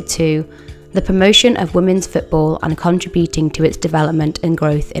committed to the promotion of women's football and contributing to its development and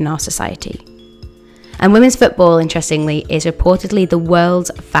growth in our society. And women's football, interestingly, is reportedly the world's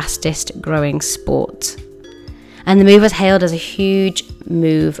fastest growing sport. And the move was hailed as a huge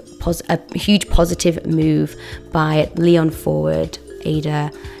positive move by Lyon forward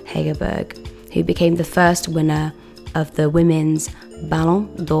Ada Hegerberg, who became the first winner of the Women's Ballon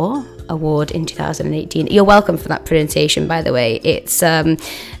d'Or award in 2018. You're welcome for that pronunciation, by the way. It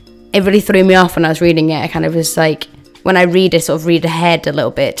really threw me off when I was reading it. I kind of was like, when I read it, sort of read ahead a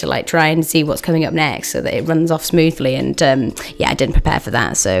little bit to like try and see what's coming up next so that it runs off smoothly. And I didn't prepare for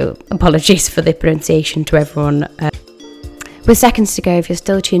that. So apologies for the pronunciation to everyone. With seconds to go, if you're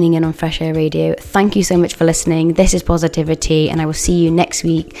still tuning in on Fresh Air Radio, thank you so much for listening. This is Positivity, and I will see you next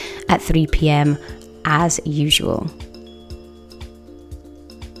week at 3 p.m. as usual.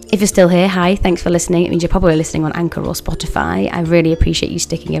 If you're still here, hi, thanks for listening. It means you're probably listening on Anchor or Spotify. I really appreciate you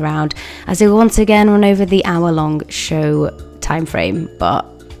sticking around as I once again run over the hour-long show time frame. But,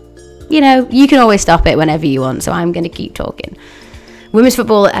 you can always stop it whenever you want, so I'm going to keep talking. Women's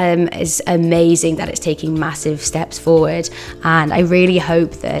football is amazing that it's taking massive steps forward, and I really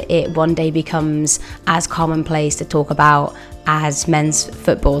hope that it one day becomes as commonplace to talk about as men's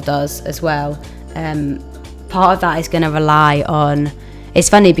football does as well. Part of that is going to rely on... It's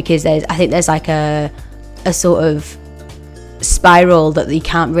funny because I think there's like a sort of spiral that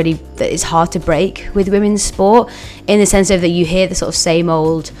that is hard to break with women's sport, in the sense of that you hear the sort of same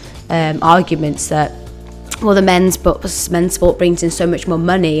old arguments that, well, the men's sport brings in so much more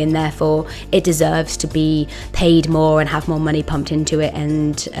money and therefore it deserves to be paid more and have more money pumped into it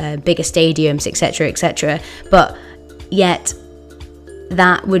and bigger stadiums, etc., etc. But yet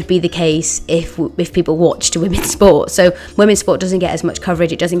that would be the case if people watched women's sport. So women's sport doesn't get as much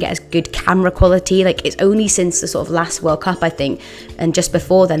coverage, it doesn't get as good camera quality. Like, it's only since the sort of last World Cup, I think, and just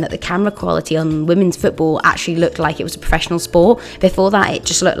before then, that the camera quality on women's football actually looked like it was a professional sport. Before that, it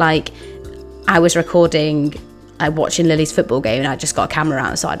just looked like I was watching Lily's football game and I just got a camera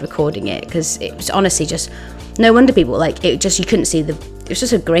outside recording it, because it was honestly just, no wonder people, like, it just, you couldn't see it was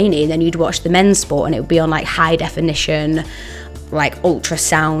just so grainy. And then you'd watch the men's sport and it would be on like high definition, like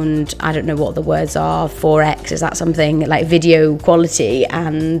ultrasound, I don't know what the words are, 4X, is that something, like video quality.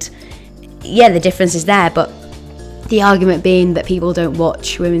 And yeah, the difference is there, but the argument being that people don't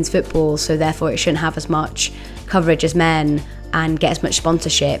watch women's football, so therefore it shouldn't have as much coverage as men and get as much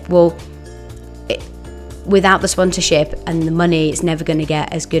sponsorship. Well, without the sponsorship and the money, it's never going to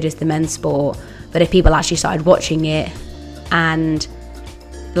get as good as the men's sport. But if people actually started watching it and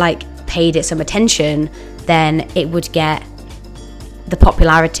like paid it some attention, then it would get the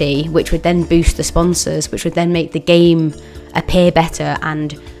popularity, which would then boost the sponsors, which would then make the game appear better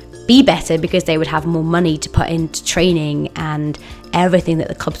and be better, because they would have more money to put into training and everything that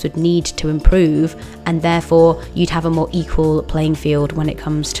the clubs would need to improve, and therefore you'd have a more equal playing field when it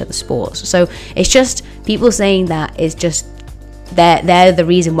comes to the sports. So it's just people saying that is just they're the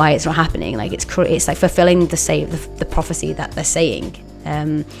reason why it's not happening. Like, it's like fulfilling the prophecy that they're saying,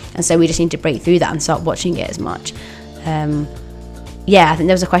 and so we just need to break through that and start watching it as much. Yeah, I think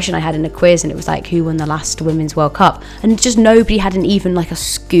there was a question I had in a quiz, and it was like, who won the last Women's World Cup? And just nobody had even like a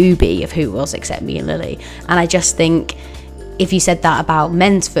Scooby of who it was except me and Lily. And I just think if you said that about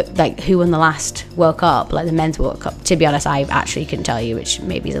men's like who won the last World Cup, like the men's World Cup, to be honest, I actually couldn't tell you, which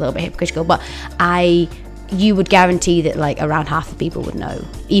maybe is a little bit hypocritical, but you would guarantee that like around half the people would know.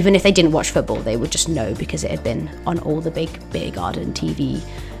 Even if they didn't watch football, they would just know because it had been on all the big garden TV,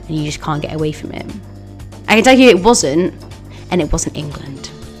 and you just can't get away from it. I can tell you it wasn't. And it wasn't England,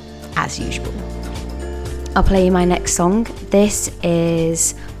 as usual. I'll play you my next song. This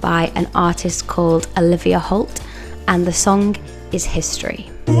is by an artist called Olivia Holt, and the song is History.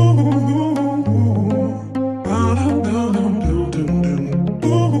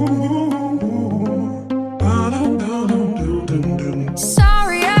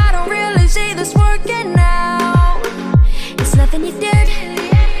 Sorry, I don't really see this working out. It's nothing you did,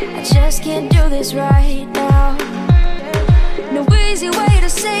 I just can't do this right now. No easy way to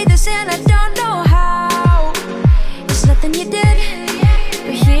say this, and I don't know how. It's nothing you did,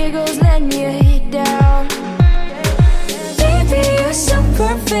 but here goes letting you hit down. Baby, you're so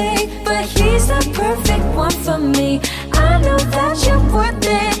perfect, but he's the perfect one for me. I know that you're worth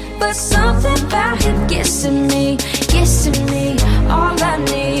it, but something about him gets to me, all I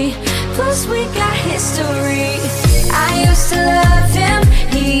need. Plus we got history. I used to love him,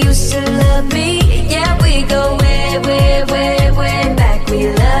 he used to love me. Yeah, we go way, way, way, way back. We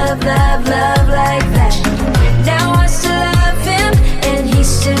love, love, love like that. Now I still love him, and he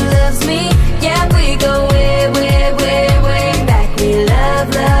still loves me. Yeah, we go way, way, way, way back. We love,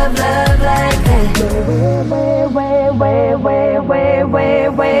 love, love like that. Way, way, way, way, way, way,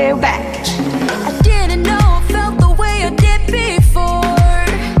 way back. I didn't know I felt the way I did before.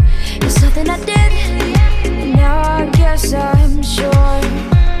 It's nothing I did, and now I guess I'm sure.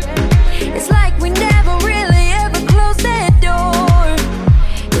 It's like we never really ever closed that door.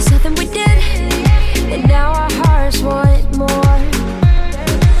 It's nothing we did, and now our hearts want more.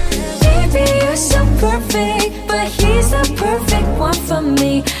 Baby, you're so perfect, but he's the perfect one for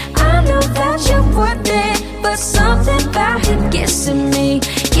me. I know that you're worth it, but something about him gets to me,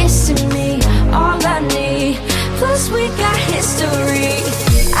 all I need. Plus we got history.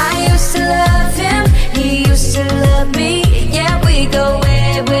 I used to love him, he used to love me. Yeah, we go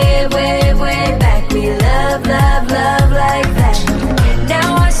way, way, way, way back. We love, love, love like that.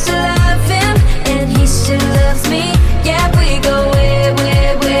 Now I still love him, and he still loves me. Yeah, we go way,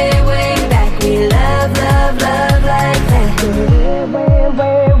 way, way, way back. We love, love, love like that. Way,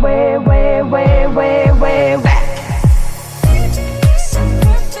 way, way, way, way, way, way back.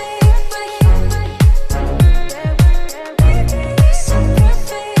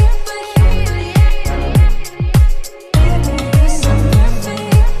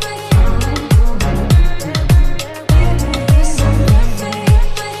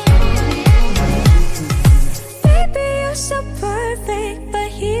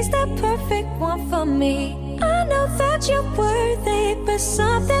 I know that you're worth it, but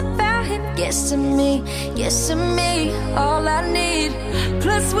something about him gets to me, all I need.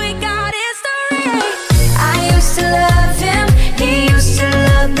 Plus we got history. I used to love him, he used to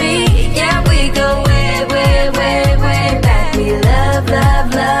love me. Yeah, we go way, way, way, way back. We love,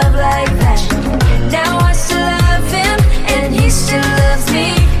 love, love like that. Now I still love him, and he still loves me.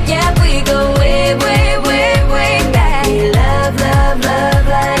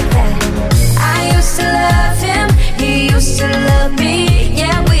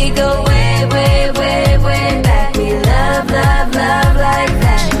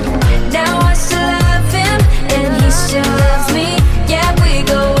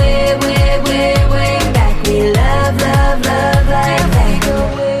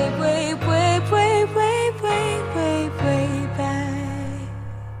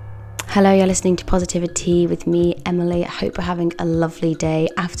 Hello, you're listening to Positivity with me, Emily. I hope you're having a lovely day,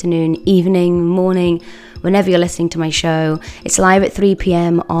 afternoon, evening, morning, whenever you're listening to my show. It's live at 3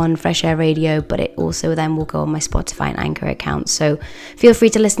 p.m. on Fresh Air Radio, but it also then will go on my Spotify and Anchor account. So feel free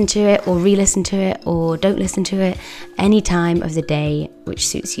to listen to it or re-listen to it or don't listen to it any time of the day which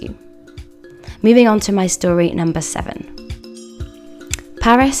suits you. Moving on to my story number 7.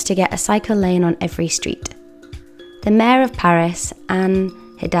 Paris to get a cycle lane on every street. The mayor of Paris, Anne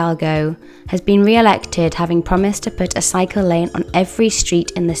Hidalgo, has been re-elected, having promised to put a cycle lane on every street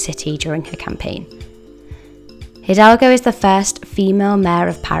in the city during her campaign. Hidalgo is the first female mayor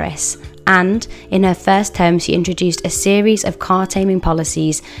of Paris, and in her first term she introduced a series of car-taming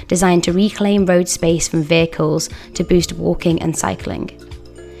policies designed to reclaim road space from vehicles to boost walking and cycling.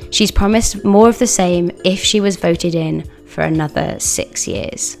 She's promised more of the same if she was voted in for another 6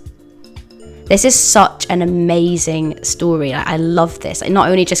 years. This is such an amazing story. I love this. Not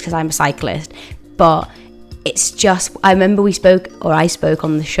only just because I'm a cyclist, but it's just, I remember I spoke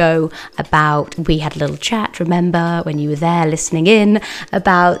on the show about, we had a little chat, remember, when you were there listening in,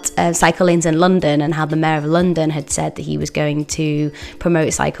 about cycle lanes in London and how the Mayor of London had said that he was going to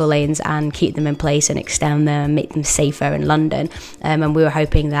promote cycle lanes and keep them in place and extend them and make them safer in London. And we were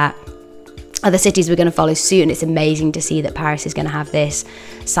hoping that other cities were going to follow suit, and it's amazing to see that Paris is going to have this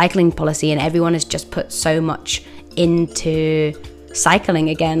cycling policy, and everyone has just put so much into cycling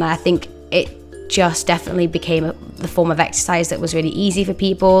again. I think it just definitely became the form of exercise that was really easy for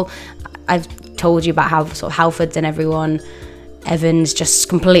people. I've told you about how sort of Halfords and Evans just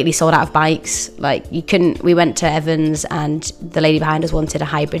completely sold out of bikes. Like, we went to Evans and the lady behind us wanted a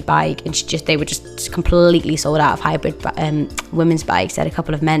hybrid bike, and they were just completely sold out of hybrid women's bikes. They had a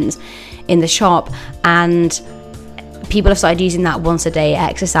couple of men's in the shop, and people have started using that once a day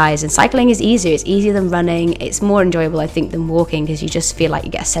exercise. And cycling is easier. It's easier than running. It's more enjoyable, I think, than walking, because you just feel like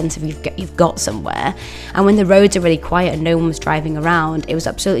you get a sense of you've got somewhere. And when the roads are really quiet and no one was driving around, it was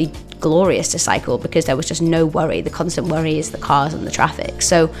absolutely glorious to cycle, because there was just no worry. The constant worry is the cars and the traffic.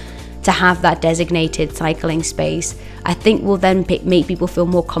 So to have that designated cycling space, I think will then make people feel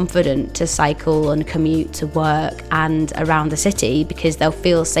more confident to cycle and commute to work and around the city, because they'll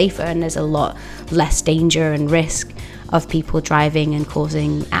feel safer and there's a lot less danger and risk of people driving and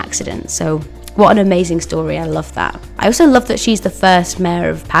causing accidents. So what an amazing story. I love that. I also love that she's the first mayor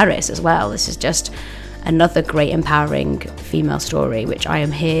of Paris as well. This is just another great empowering female story, which I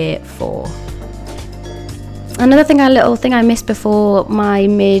am here for. Another little thing I missed before my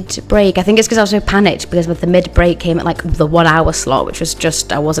mid-break, I think it's because I was so panicked, because with the mid-break came at like the 1 hour slot, which was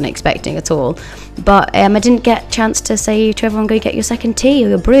just, I wasn't expecting at all. But I didn't get a chance to say to everyone, go get your second tea or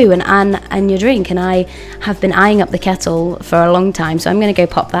your brew and your drink. And I have been eyeing up the kettle for a long time, so I'm going to go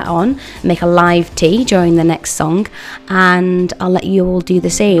pop that on, make a live tea during the next song, and I'll let you all do the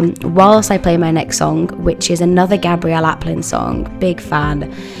same whilst I play my next song, which is another Gabrielle Aplin song. Big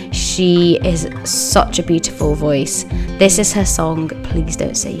fan. She is such a beautiful voice. This is her song, Please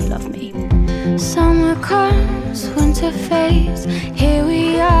Don't Say You Love Me. Summer comes, winter fades. Here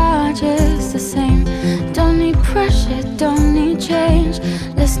we are, just the same. Don't need pressure, don't need change.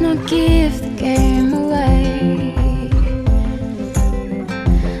 Let's not give the game away.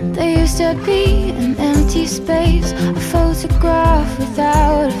 There used to be an empty space, a photograph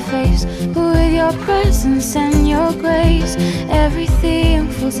without a face. But with your presence and your grace, everything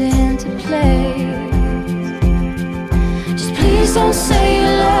falls into place. Just please don't say you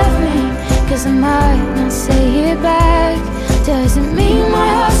love me, 'cause I might not say it back. Doesn't mean my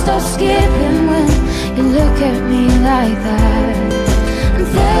heart stops skipping when you look at me like that. And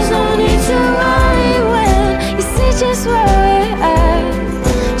there's no need to worry when you see just where we're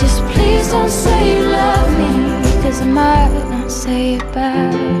at. Just please don't say you love me, 'cause I might not say it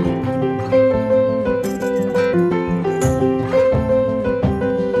back.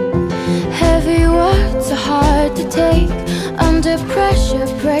 Heavy words are hard to take. Under pressure,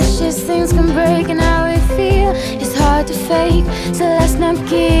 precious things can break. And how we feel is hard to fake. So let's not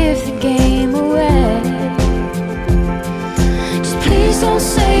give the game away. Just please don't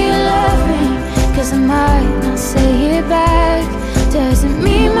say you love me, 'cause I might not say it back. Doesn't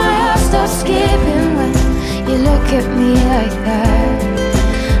mean my heart stops skipping when you look at me like that.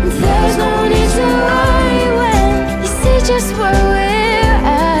 And there's no need to worry when you see just where we're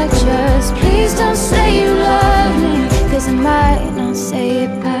at. Just please don't say you love me, 'cause I might not say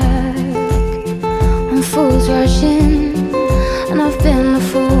it back. I'm fools rushing, and I've been a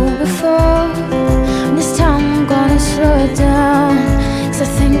fool before. This time I'm gonna slow it down, 'cause I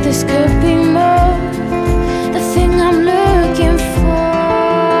think this could be more. The thing I'm looking for.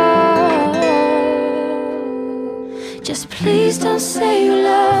 Just please Please don't say you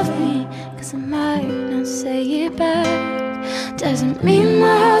love me, cause I might not say it back. Doesn't mean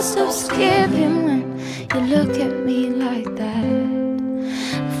my heart stops skipping when you look at me like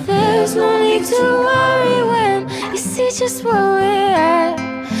that. There's no need to worry when you see just where we're at.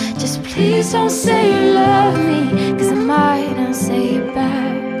 Just please don't say you love me, cause I might not say it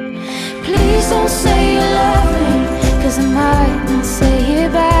back. Please don't say you love me, cause I might not say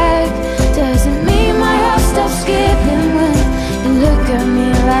it back. Doesn't mean my heart stops skipping when you look at me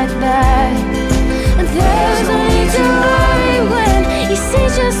like that. And there's no need to worry when you see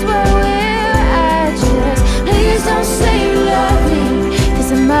just where we're at. Just please don't say you love me,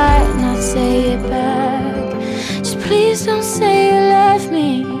 cause I might not say it back. Just please don't say you love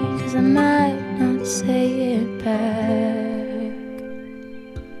me, cause I might not say it back.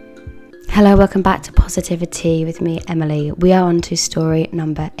 Hello, welcome back to Positivity with me, Emily. We are on to story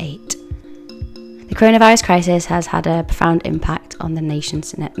number 8. The coronavirus crisis has had a profound impact on the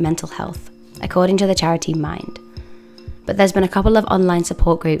nation's mental health, according to the charity Mind. But there's been a couple of online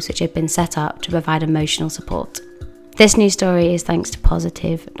support groups which have been set up to provide emotional support. This news story is thanks to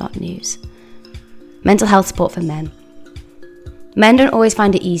Positive.News. Mental health support for men. Men don't always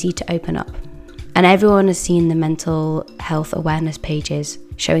find it easy to open up, and everyone has seen the mental health awareness pages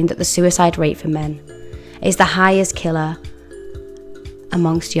showing that the suicide rate for men is the highest killer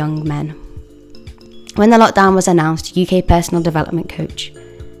amongst young men. When the lockdown was announced, UK personal development coach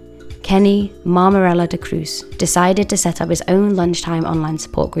Kenny Marmarella de Cruz decided to set up his own lunchtime online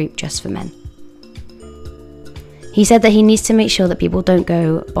support group just for men. He said that he needs to make sure that people don't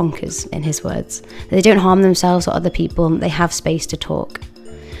go bonkers, in his words, that they don't harm themselves or other people, and they have space to talk.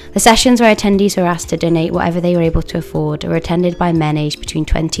 The sessions where attendees were asked to donate whatever they were able to afford were attended by men aged between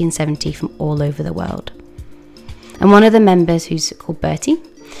 20 and 70 from all over the world. And one of the members, who's called Bertie,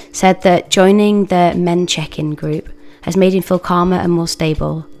 said that joining the men check-in group has made him feel calmer and more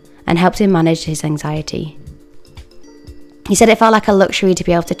stable and helped him manage his anxiety. He said it felt like a luxury to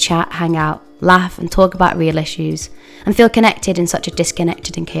be able to chat, hang out, laugh and talk about real issues and feel connected in such a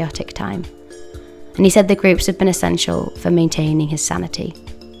disconnected and chaotic time. And he said the groups have been essential for maintaining his sanity.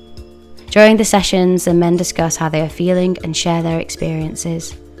 During the sessions, the men discuss how they are feeling and share their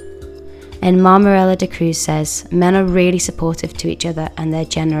experiences. And Marmarella de Cruz says men are really supportive to each other and they're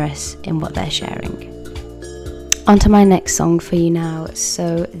generous in what they're sharing. On to my next song for you now.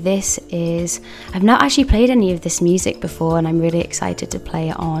 So this is, I've not actually played any of this music before and I'm really excited to play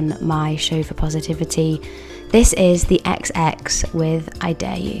it on my show for Positivity. This is the XX with I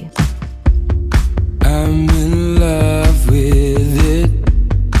Dare You. I'm in love with it,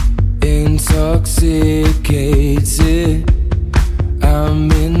 intoxicated.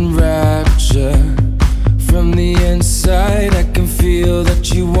 I'm in rapture. From the inside I can feel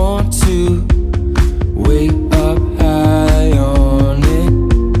that you want to wake up high on it,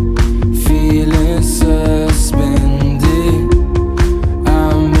 feeling suspended.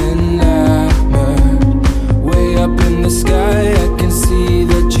 I'm enamored. Way up in the sky I can see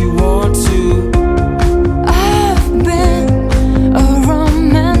that you want to. I've been a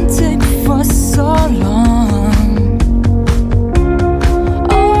romantic for so long.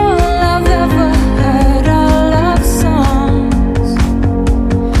 All I've ever heard are love songs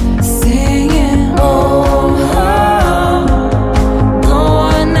singing, oh, go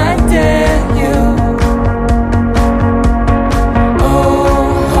on, I dare you.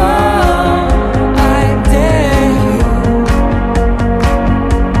 Oh, I dare you.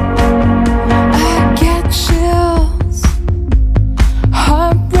 I get chills,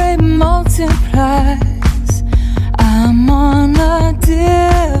 heartbreak multiplies. I'm on a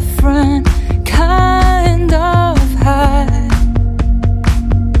different kind of high.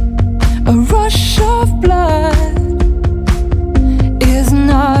 A rush of blood is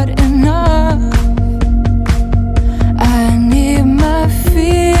not enough. I need my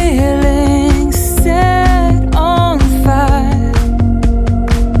feelings set on fire.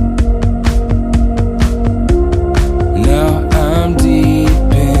 Now I'm deep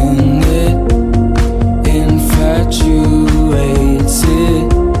in it,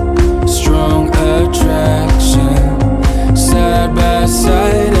 infatuated, strong attraction, side by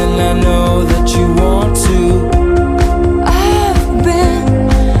side, and I know that you want to.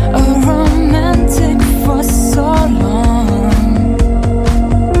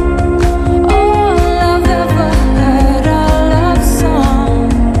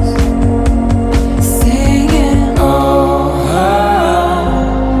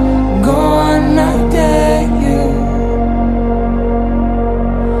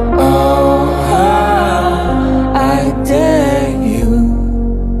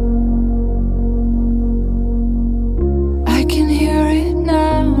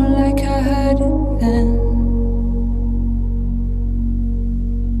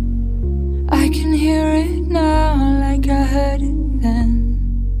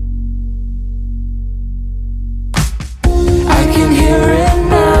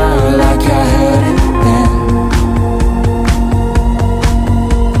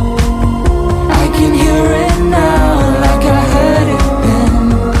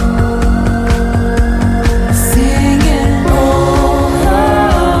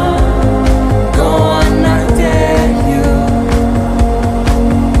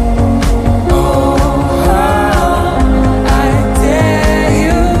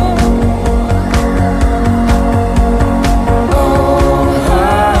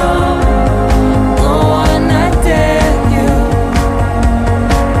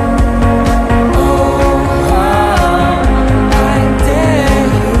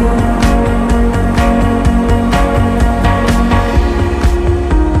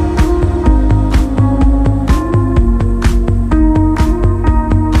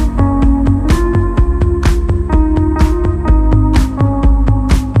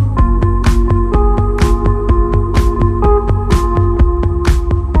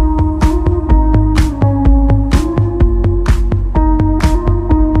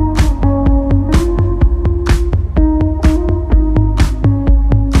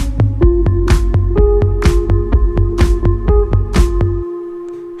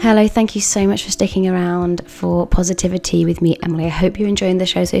 Hello, thank you so much for sticking around for Positivity with me, Emily. I hope you're enjoying the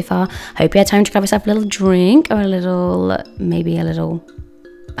show so far. Hope you had time to grab yourself a little drink or maybe a little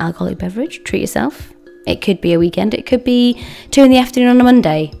alcoholic beverage. Treat yourself. It could be a weekend. It could be 2 p.m. on a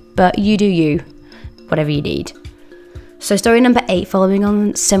Monday, but you do you, whatever you need. So story number 8, following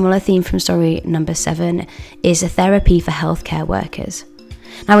on similar theme from story number 7, is a therapy for healthcare workers.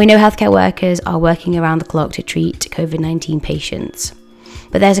 Now, we know healthcare workers are working around the clock to treat COVID-19 patients,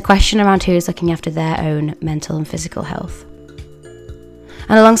 but there's a question around who is looking after their own mental and physical health.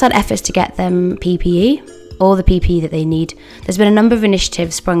 And alongside efforts to get them PPE, all the PPE that they need, there's been a number of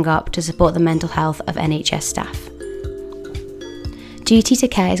initiatives sprung up to support the mental health of NHS staff. Duty to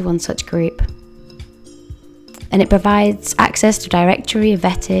Care is one such group, and it provides access to a directory of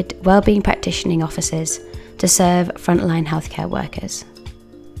vetted wellbeing practitioning officers to serve frontline healthcare workers.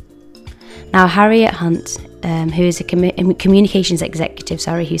 Now, Harriet Hunt, who is a communications executive,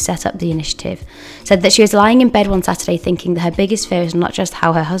 who set up the initiative, said that she was lying in bed one Saturday thinking that her biggest fear is not just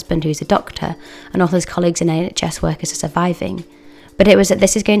how her husband, who's a doctor, and all his colleagues and NHS workers are surviving, but it was that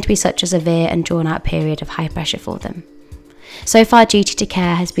this is going to be such a severe and drawn-out period of high pressure for them. So far, Duty to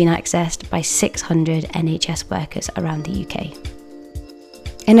Care has been accessed by 600 NHS workers around the UK.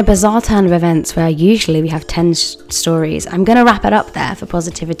 In a bizarre turn of events where usually we have 10 stories, I'm going to wrap it up there for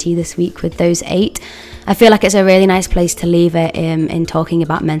Positivity this week with those 8. I feel like it's a really nice place to leave it in talking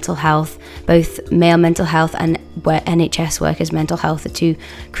about mental health. Both male mental health and NHS workers' mental health are 2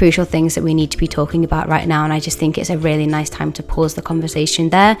 crucial things that we need to be talking about right now, and I just think it's a really nice time to pause the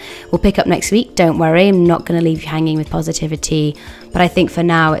conversation there. We'll pick up next week, don't worry, I'm not going to leave you hanging with Positivity, but I think for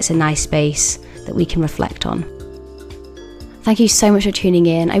now it's a nice space that we can reflect on. Thank you so much for tuning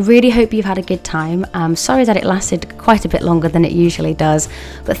in. I really hope you've had a good time. I'm sorry that it lasted quite a bit longer than it usually does,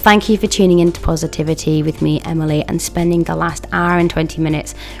 but thank you for tuning in to Positivity with me, Emily, and spending the last hour and 20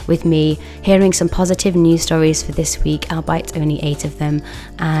 minutes with me, hearing some positive news stories for this week, albeit only 8 of them.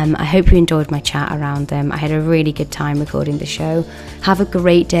 I hope you enjoyed my chat around them. I had a really good time recording the show. Have a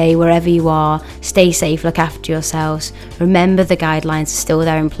great day wherever you are. Stay safe, look after yourselves. Remember the guidelines are still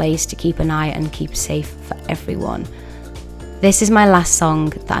there in place to keep an eye and keep safe for everyone. This is my last song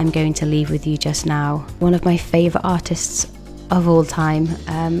that I'm going to leave with you just now. One of my favourite artists of all time.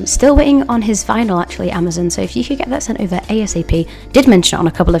 Still waiting on his vinyl, actually, Amazon, so if you could get that sent over ASAP. Did mention it on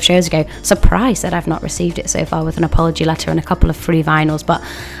a couple of shows ago. Surprised that I've not received it so far with an apology letter and a couple of free vinyls, but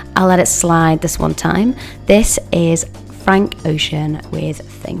I'll let it slide this one time. This is Frank Ocean with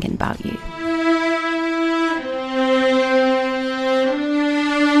Thinking About You.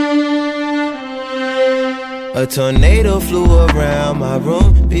 A tornado flew around my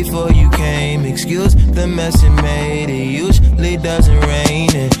room before you came. Excuse the mess it made. It usually doesn't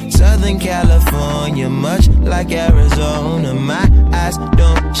rain in Southern California, much like Arizona. My eyes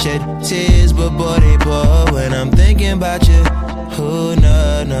don't shed tears, but boy they pour when I'm thinking about you. Oh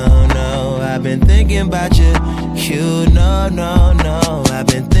no, no, no, I've been thinking about you. You no, no, no, I've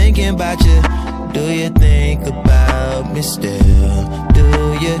been thinking about you. Do you think about me still? Do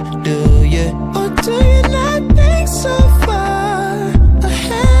you, or do you not think so far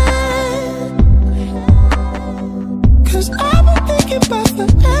ahead? 'Cause I've been thinking about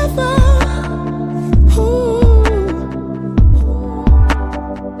forever. Ooh.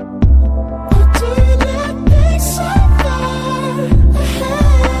 Or do you not think so far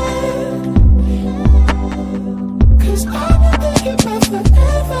ahead? 'Cause I've been thinking about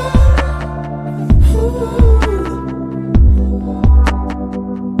forever.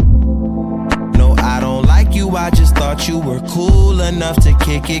 No, I don't like you, I just thought you were cool enough to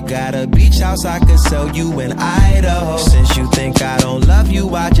kick it. Got a beach house I could sell you in Idaho. Since you think I don't love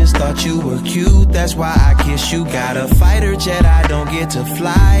you, I just thought you were cute, that's why I kiss you. Got a fighter jet, I don't get to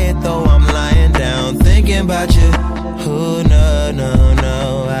fly it, though I'm lying down thinking about you. Oh no, no,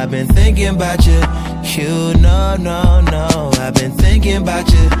 no, I've been thinking about you. You no, no, no, I've been thinking about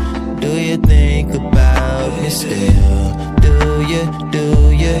you. Do you think about me still? Do you,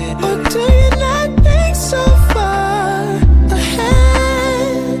 or do you not think so far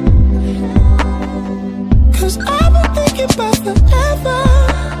ahead? 'Cause I've been thinking about forever.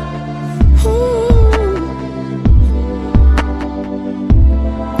 Ooh.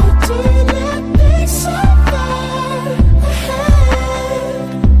 Or do you not think so far ahead?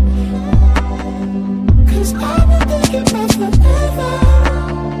 'Cause I've been thinking about forever.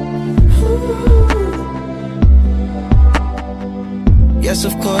 Yes,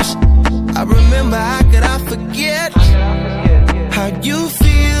 of course, I remember, how could I forget how you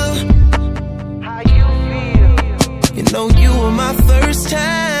feel? You know you were my first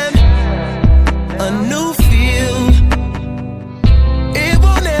time, a new feel. It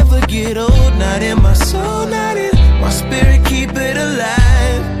won't ever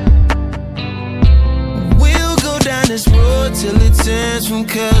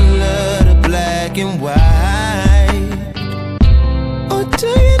color, the black and white? Or do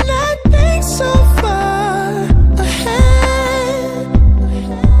you not think so far ahead?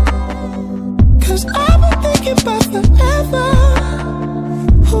 'Cause I've been thinking about forever.